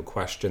can be no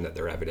question that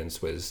their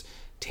evidence was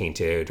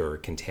tainted or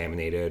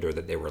contaminated, or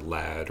that they were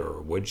led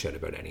or woodshed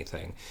about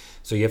anything.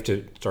 So you have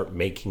to start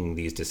making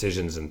these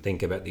decisions and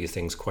think about these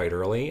things quite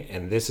early.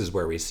 And this is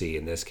where we see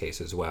in this case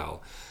as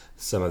well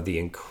some of the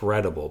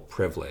incredible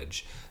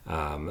privilege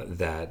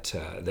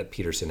that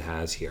Peterson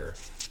has here,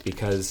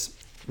 because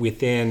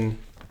within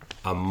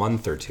a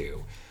month or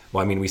two,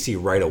 well, I mean, we see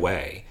right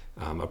away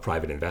a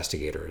private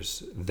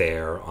investigators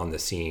there on the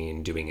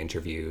scene doing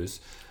interviews.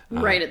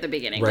 Right at the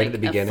beginning. Right at the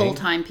beginning. A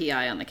full-time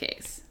PI on the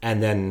case.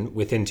 And then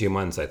within 2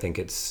 months, I think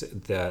it's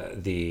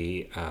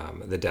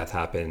the death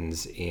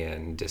happens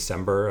in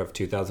December of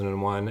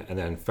 2001. And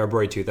then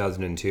February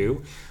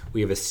 2002,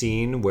 we have a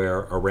scene where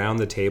around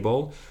the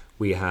table,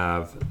 we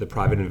have the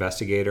private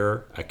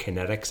investigator, a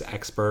kinetics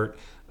expert,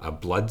 a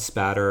blood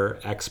spatter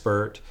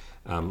expert.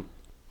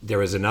 There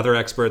was another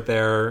expert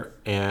there,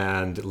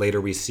 and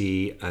later we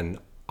see an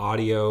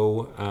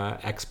audio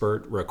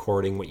expert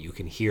recording what you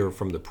can hear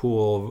from the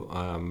pool,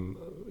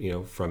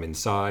 from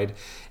inside.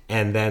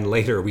 And then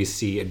later we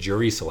see a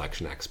jury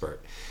selection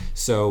expert.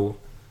 So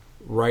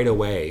right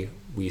away,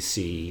 we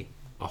see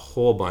a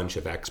whole bunch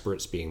of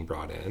experts being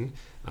brought in,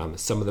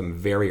 some of them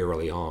very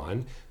early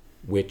on,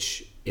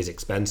 which is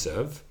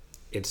expensive,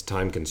 it's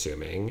time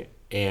consuming,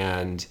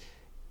 and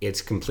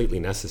it's completely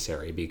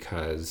necessary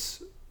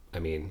because, I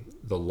mean,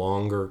 the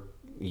longer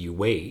you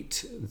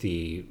wait,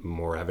 the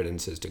more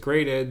evidence is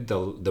degraded,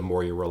 the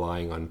more you're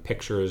relying on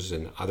pictures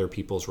and other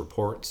people's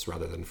reports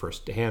rather than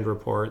first-hand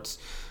reports.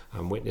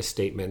 Witness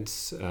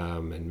statements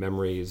and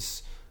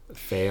memories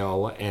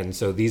fail. And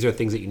so these are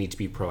things that you need to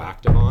be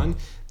proactive on.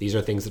 These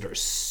are things that are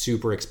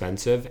super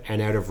expensive and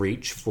out of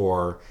reach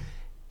for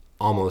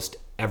almost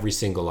every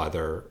single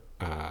other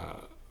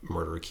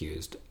murder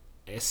accused,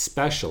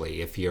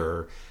 especially if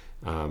you're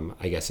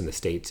I guess in the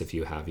States, if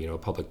you have, a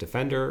public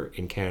defender.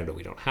 In Canada,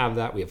 we don't have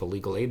that. We have a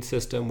legal aid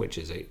system, which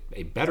is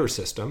a better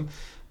system,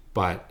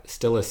 but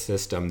still a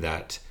system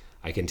that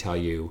I can tell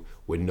you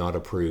would not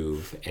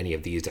approve any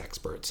of these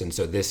experts. And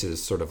so this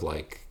is sort of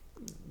like,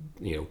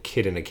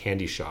 kid in a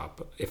candy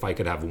shop. If I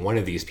could have one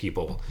of these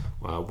people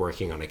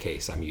working on a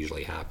case, I'm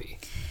usually happy.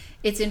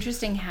 It's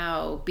interesting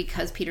how,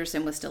 because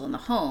Peterson was still in the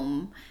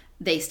home,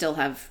 they still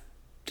have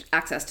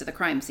access to the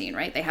crime scene,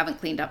 right? They haven't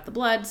cleaned up the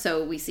blood.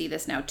 So we see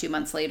this now 2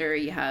 months later.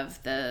 You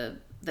have the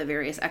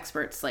various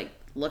experts like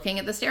looking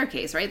at the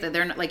staircase, right? That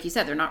they're not, like you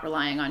said, they're not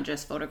relying on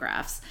just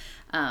photographs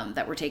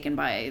that were taken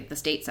by the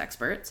state's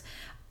experts.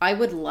 I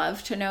would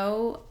love to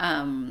know,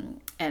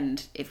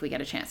 and if we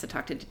get a chance to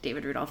talk to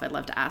David Rudolph, I'd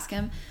love to ask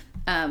him.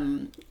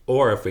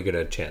 Or if we get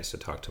a chance to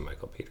talk to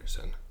Michael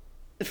Peterson.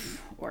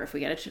 Or if we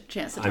get a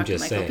chance to talk to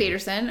Michael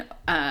Peterson,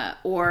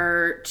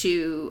 or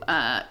to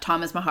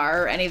Thomas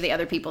Mahar, or any of the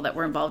other people that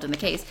were involved in the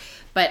case.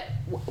 But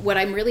what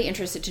I'm really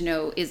interested to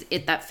know is,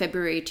 at that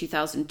February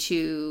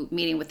 2002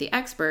 meeting with the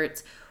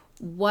experts,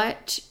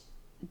 what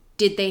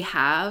did they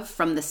have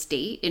from the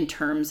state in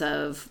terms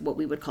of what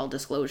we would call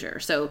disclosure?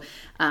 So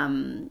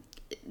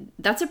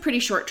that's a pretty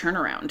short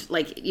turnaround.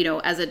 Like,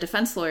 as a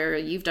defense lawyer,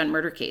 you've done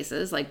murder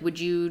cases. Like, would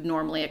you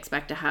normally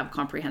expect to have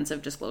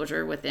comprehensive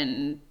disclosure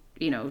within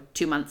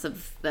 2 months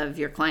of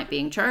your client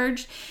being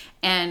charged?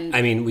 And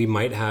I mean, we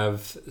might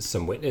have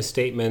some witness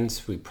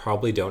statements. We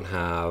probably don't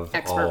have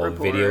all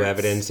reports. Video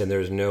evidence, and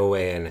there's no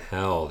way in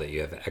hell that you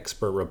have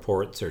expert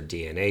reports or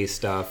DNA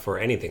stuff or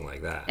anything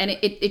like that. And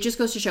it just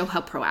goes to show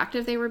how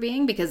proactive they were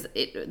being, because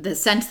the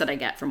sense that I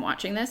get from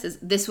watching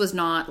this was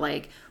not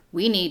like,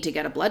 we need to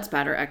get a blood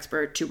spatter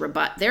expert to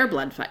rebut their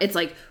blood spatter. It's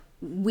like,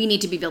 we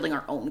need to be building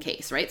our own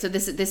case, right? So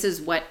this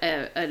is what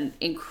as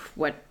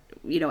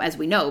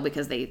we know,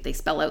 because they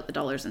spell out the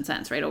dollars and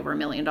cents, right? Over $1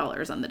 million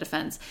on the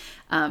defense.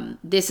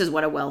 This is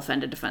what a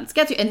well-funded defense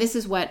gets you. And this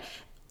is what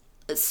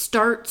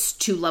starts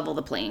to level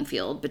the playing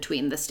field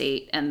between the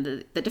state and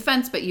the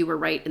defense. But you were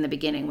right in the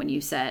beginning when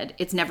you said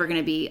it's never going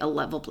to be a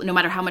level, no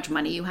matter how much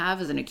money you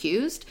have as an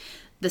accused.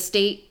 The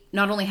state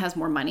not only has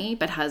more money,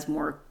 but has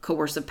more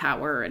coercive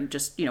power and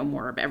just,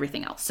 more of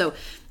everything else. So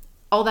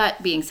all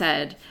that being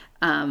said,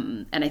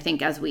 and I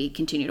think as we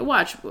continue to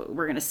watch,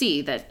 we're going to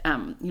see that,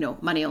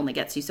 money only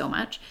gets you so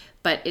much.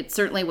 But it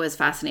certainly was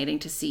fascinating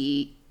to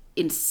see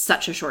in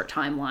such a short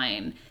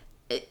timeline.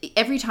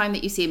 Every time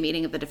that you see a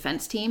meeting of the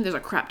defense team, there's a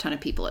crap ton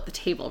of people at the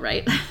table,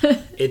 right?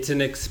 It's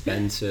an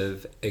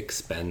expensive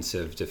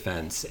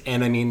defense.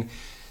 And I mean,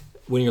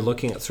 when you're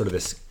looking at sort of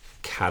this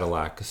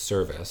Cadillac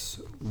service,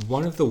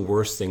 one of the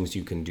worst things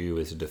you can do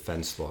as a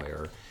defense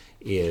lawyer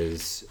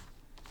is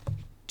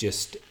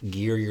just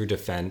gear your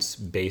defense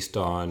based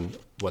on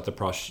what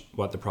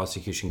the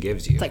prosecution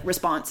gives you. It's like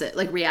responsive,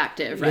 like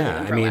reactive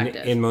rather than proactive. I mean,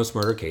 in most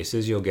murder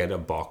cases, you'll get a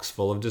box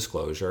full of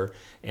disclosure,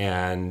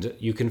 and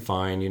you can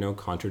find,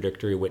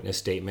 contradictory witness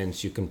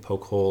statements. You can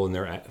poke holes in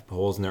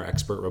their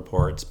expert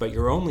reports, but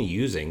you're only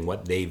using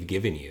what they've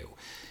given you.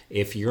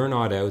 If you're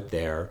not out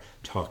there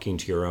talking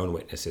to your own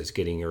witnesses,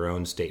 getting your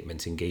own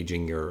statements,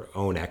 engaging your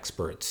own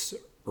experts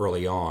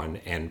early on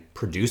and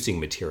producing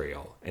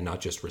material and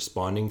not just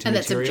responding to material.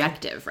 And that's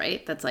objective,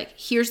 right? That's like,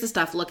 here's the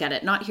stuff, look at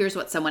it. Not here's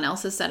what someone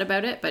else has said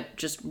about it, but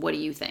just what do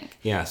you think?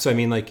 Yeah. So, I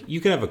mean, like,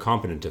 you can have a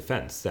competent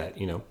defense that,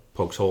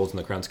 pokes holes in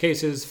the Crown's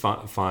cases,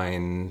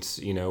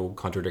 finds,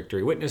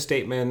 contradictory witness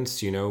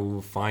statements,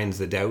 finds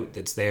the doubt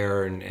that's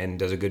there and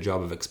does a good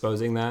job of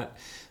exposing that.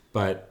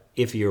 But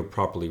if you're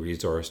properly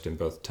resourced in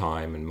both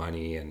time and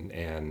money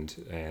and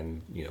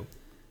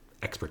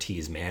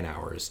expertise, man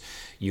hours,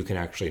 you can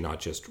actually not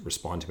just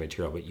respond to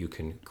material, but you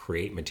can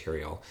create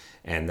material,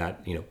 and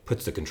that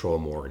puts the control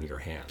more in your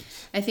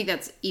hands. I think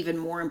that's even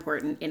more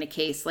important in a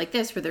case like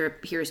this where there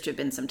appears to have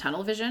been some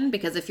tunnel vision,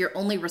 because if you're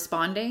only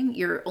responding,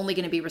 you're only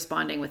going to be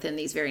responding within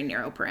these very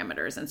narrow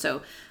parameters. And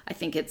so I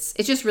think it's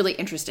just really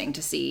interesting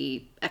to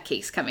see a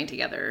case coming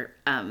together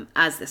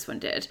as this one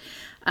did.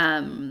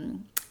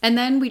 And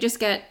then we just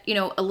get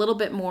a little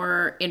bit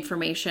more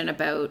information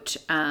about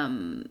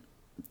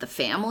the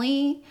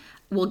family.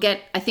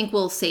 I think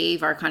we'll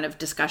save our kind of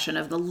discussion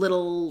of the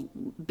little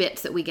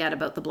bits that we get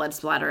about the blood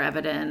splatter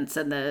evidence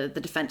and the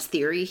defense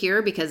theory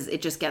here, because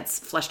it just gets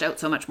fleshed out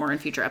so much more in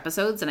future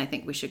episodes. And I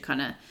think we should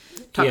kind of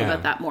talk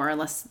about that more,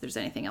 unless there's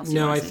anything else.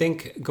 No, I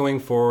think going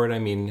forward,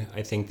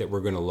 I think that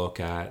we're going to look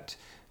at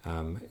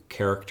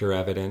character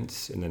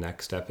evidence in the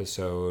next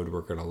episode.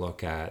 We're going to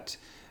look at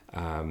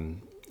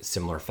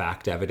similar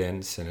fact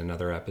evidence in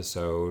another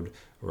episode,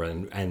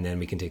 and then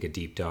we can take a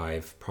deep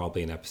dive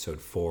probably in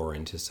episode 4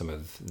 into some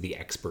of the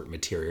expert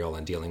material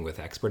and dealing with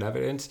expert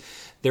evidence.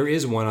 There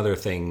is one other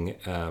thing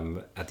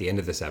at the end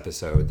of this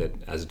episode that,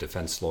 as a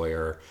defense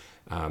lawyer,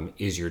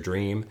 is your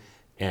dream,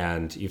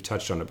 and you've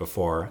touched on it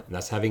before, and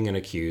that's having an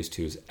accused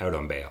who's out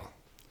on bail,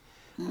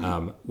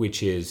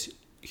 which is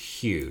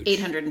huge.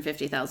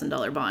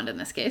 $850,000 bond in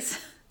this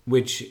case.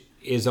 Which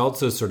is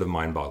also sort of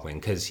mind-boggling,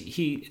 because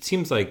it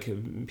seems like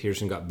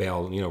Peterson got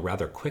bail,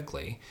 rather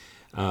quickly.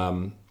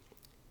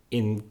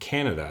 In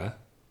Canada,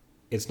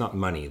 it's not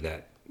money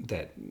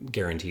that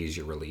guarantees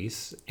your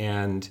release,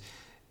 and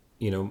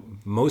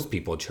most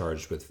people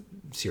charged with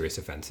serious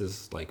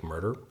offenses like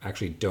murder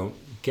actually don't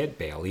get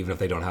bail, even if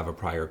they don't have a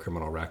prior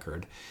criminal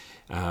record.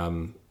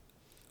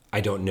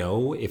 I don't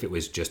know if it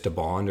was just a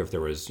bond or if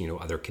there was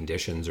other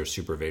conditions or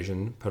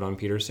supervision put on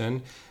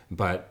Peterson,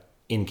 but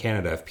in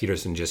Canada, if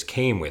Peterson just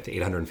came with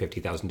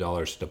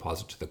 $850,000 to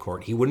deposit to the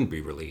court, he wouldn't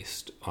be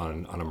released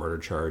on a murder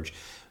charge.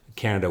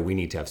 Canada, we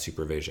need to have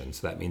supervision.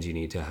 So that means you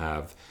need to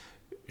have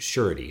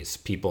sureties,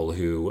 people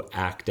who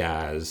act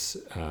as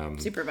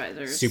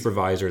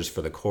supervisors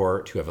for the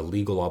court, who have a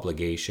legal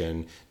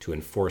obligation to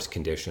enforce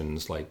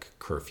conditions like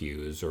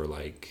curfews or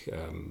like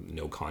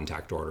no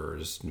contact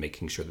orders,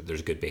 making sure that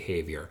there's good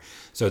behavior.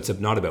 So it's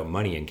not about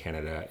money in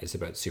Canada, it's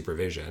about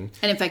supervision.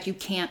 And in fact, you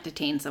can't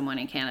detain someone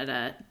in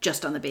Canada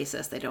just on the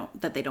basis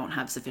that they don't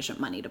have sufficient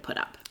money to put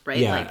up, right?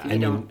 Yeah,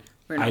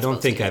 I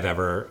don't think I've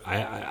ever,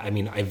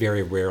 I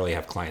very rarely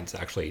have clients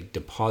actually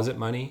deposit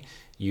money.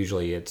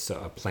 Usually it's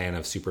a plan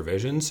of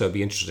supervision. So it'd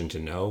be interesting to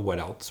know what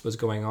else was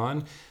going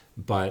on.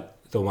 But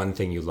the one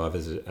thing you love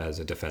as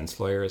a defense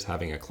lawyer is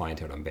having a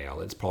client out on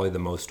bail. It's probably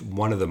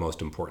one of the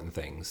most important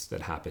things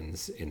that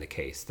happens in the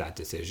case. That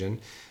decision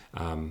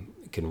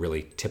can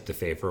really tip the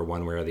favor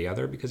one way or the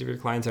other, because if your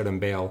client's out on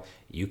bail,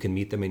 you can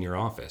meet them in your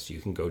office. You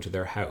can go to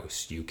their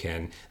house.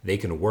 They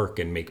can work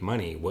and make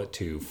money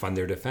to fund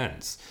their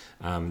defense.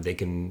 They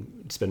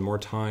can spend more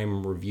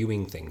time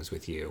reviewing things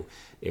with you.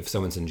 If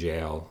someone's in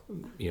jail,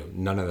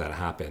 none of that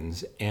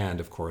happens.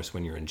 And of course,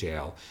 when you're in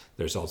jail,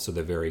 there's also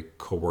the very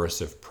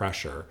coercive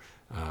pressure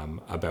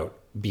about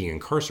being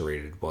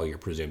incarcerated while you're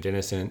presumed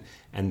innocent,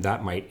 and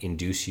that might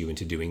induce you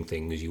into doing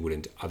things you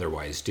wouldn't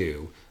otherwise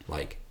do,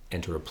 like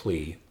enter a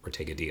plea or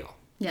take a deal.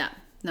 Yeah,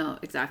 no,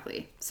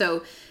 exactly.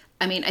 So,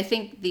 I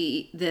think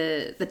the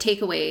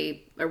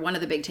takeaway, or one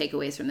of the big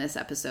takeaways from this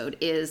episode,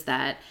 is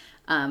that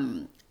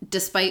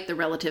despite the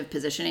relative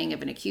positioning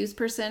of an accused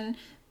person,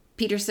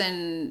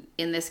 Peterson,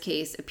 in this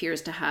case,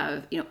 appears to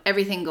have,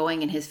 everything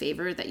going in his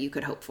favor that you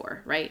could hope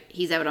for, right?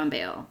 He's out on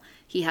bail.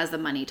 He has the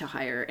money to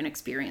hire an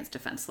experienced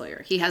defense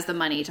lawyer. He has the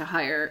money to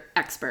hire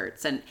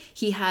experts, and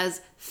he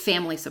has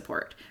family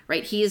support,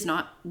 right? He is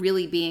not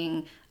really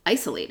being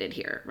isolated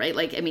here, right?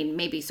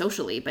 Maybe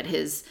socially, but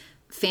his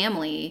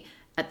family,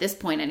 at this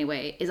point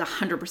anyway, is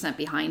 100%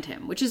 behind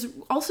him, which is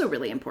also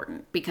really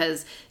important,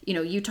 because,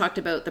 you talked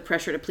about the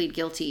pressure to plead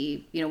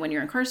guilty, when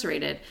you're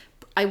incarcerated.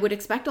 I would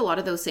expect a lot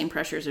of those same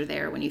pressures are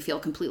there when you feel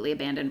completely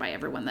abandoned by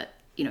everyone that,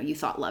 you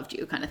thought loved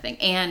you, kind of thing.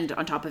 And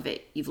on top of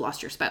it, you've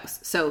lost your spouse.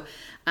 So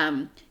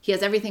he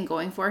has everything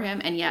going for him.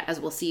 And yet, as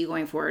we'll see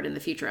going forward in the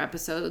future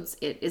episodes,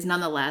 it is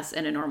nonetheless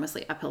an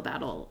enormously uphill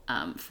battle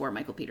for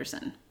Michael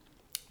Peterson.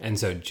 And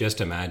so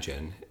just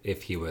imagine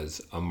if he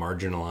was a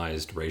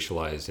marginalized,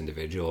 racialized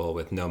individual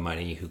with no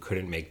money who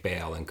couldn't make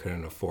bail and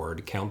couldn't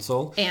afford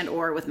counsel. And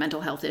or with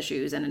mental health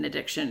issues and an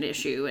addiction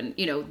issue. And,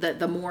 you know,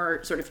 the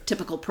more sort of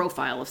typical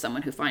profile of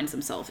someone who finds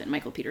himself in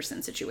Michael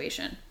Peterson's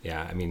situation.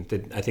 Yeah, I mean,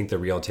 I think the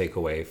real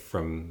takeaway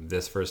from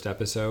this first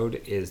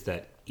episode is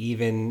that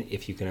even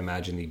if you can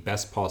imagine the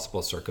best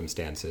possible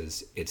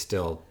circumstances, it's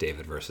still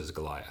David versus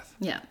Goliath.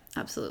 Yeah,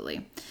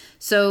 absolutely.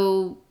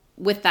 So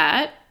with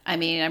that, I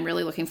mean, I'm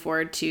really looking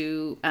forward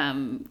to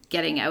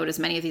getting out as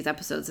many of these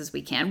episodes as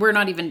we can. We're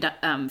not even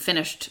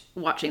finished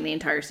watching the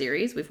entire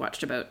series. We've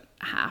watched about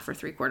half or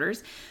three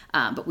quarters,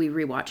 but we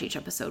rewatch each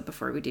episode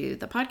before we do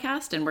the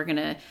podcast, and we're going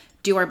to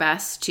do our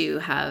best to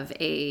have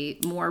a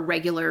more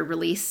regular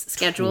release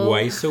schedule.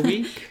 Twice a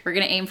week? We're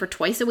going to aim for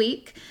twice a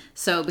week.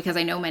 So, because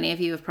I know many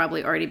of you have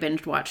probably already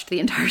binge watched the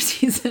entire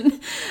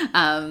season,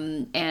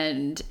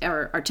 and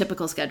our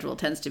typical schedule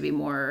tends to be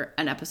more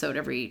an episode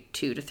every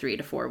 2 to 3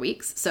 to 4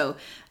 weeks. So,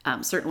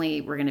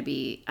 certainly we're going to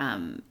be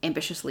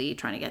ambitiously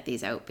trying to get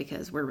these out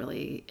because we're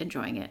really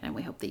enjoying it, and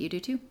we hope that you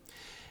do too.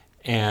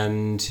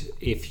 And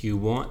if you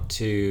want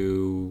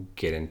to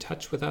get in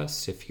touch with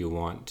us, if you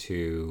want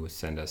to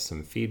send us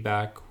some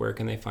feedback, where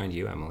can they find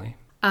you, Emily?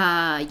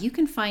 You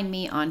can find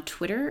me on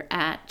Twitter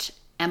at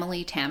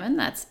Emily Taman.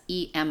 That's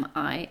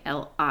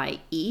EmilieTaman.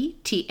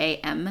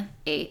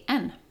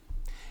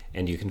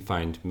 And you can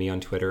find me on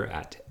Twitter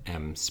at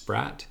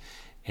msprat.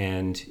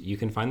 And you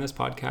can find this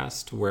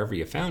podcast wherever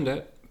you found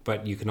it,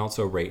 but you can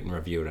also rate and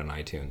review it on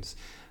iTunes.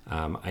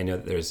 I know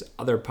that there's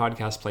other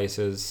podcast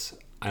places.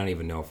 I don't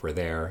even know if we're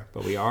there,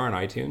 but we are on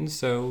iTunes.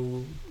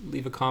 So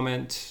leave a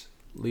comment,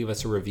 leave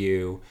us a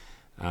review.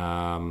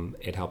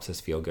 It helps us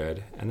feel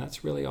good. And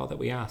that's really all that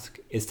we ask.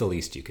 It's the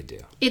least you could do.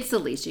 It's the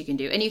least you can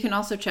do. And you can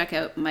also check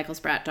out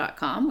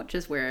michaelsprat.com, which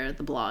is where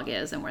the blog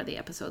is and where the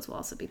episodes will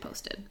also be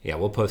posted. Yeah,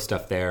 we'll post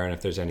stuff there. And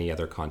if there's any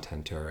other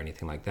content or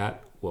anything like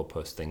that, we'll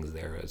post things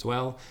there as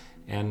well.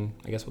 And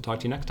I guess we'll talk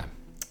to you next time.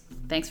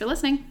 Thanks for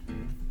listening.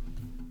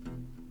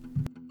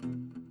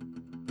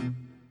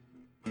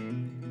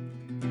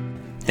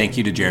 Thank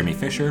you to Jeremy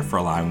Fisher for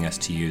allowing us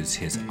to use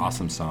his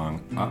awesome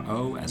song,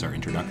 Uh-Oh, as our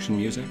introduction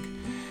music.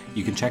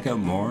 You can check out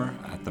more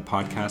at the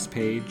podcast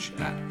page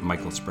at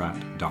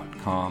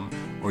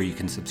michaelsprat.com, or you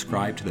can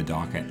subscribe to the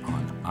docket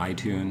on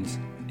iTunes.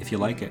 If you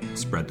like it,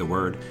 spread the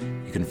word.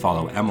 You can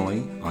follow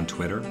Emily on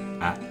Twitter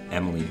at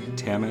Emily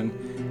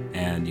Taman,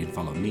 and you can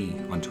follow me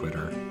on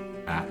Twitter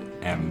at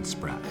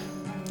msprat.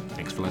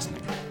 Thanks for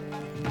listening.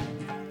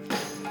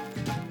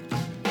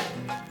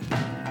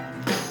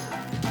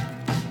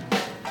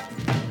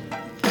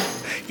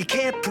 You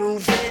can't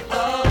prove it.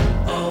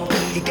 Oh,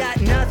 you got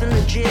nothing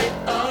legit.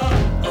 Oh.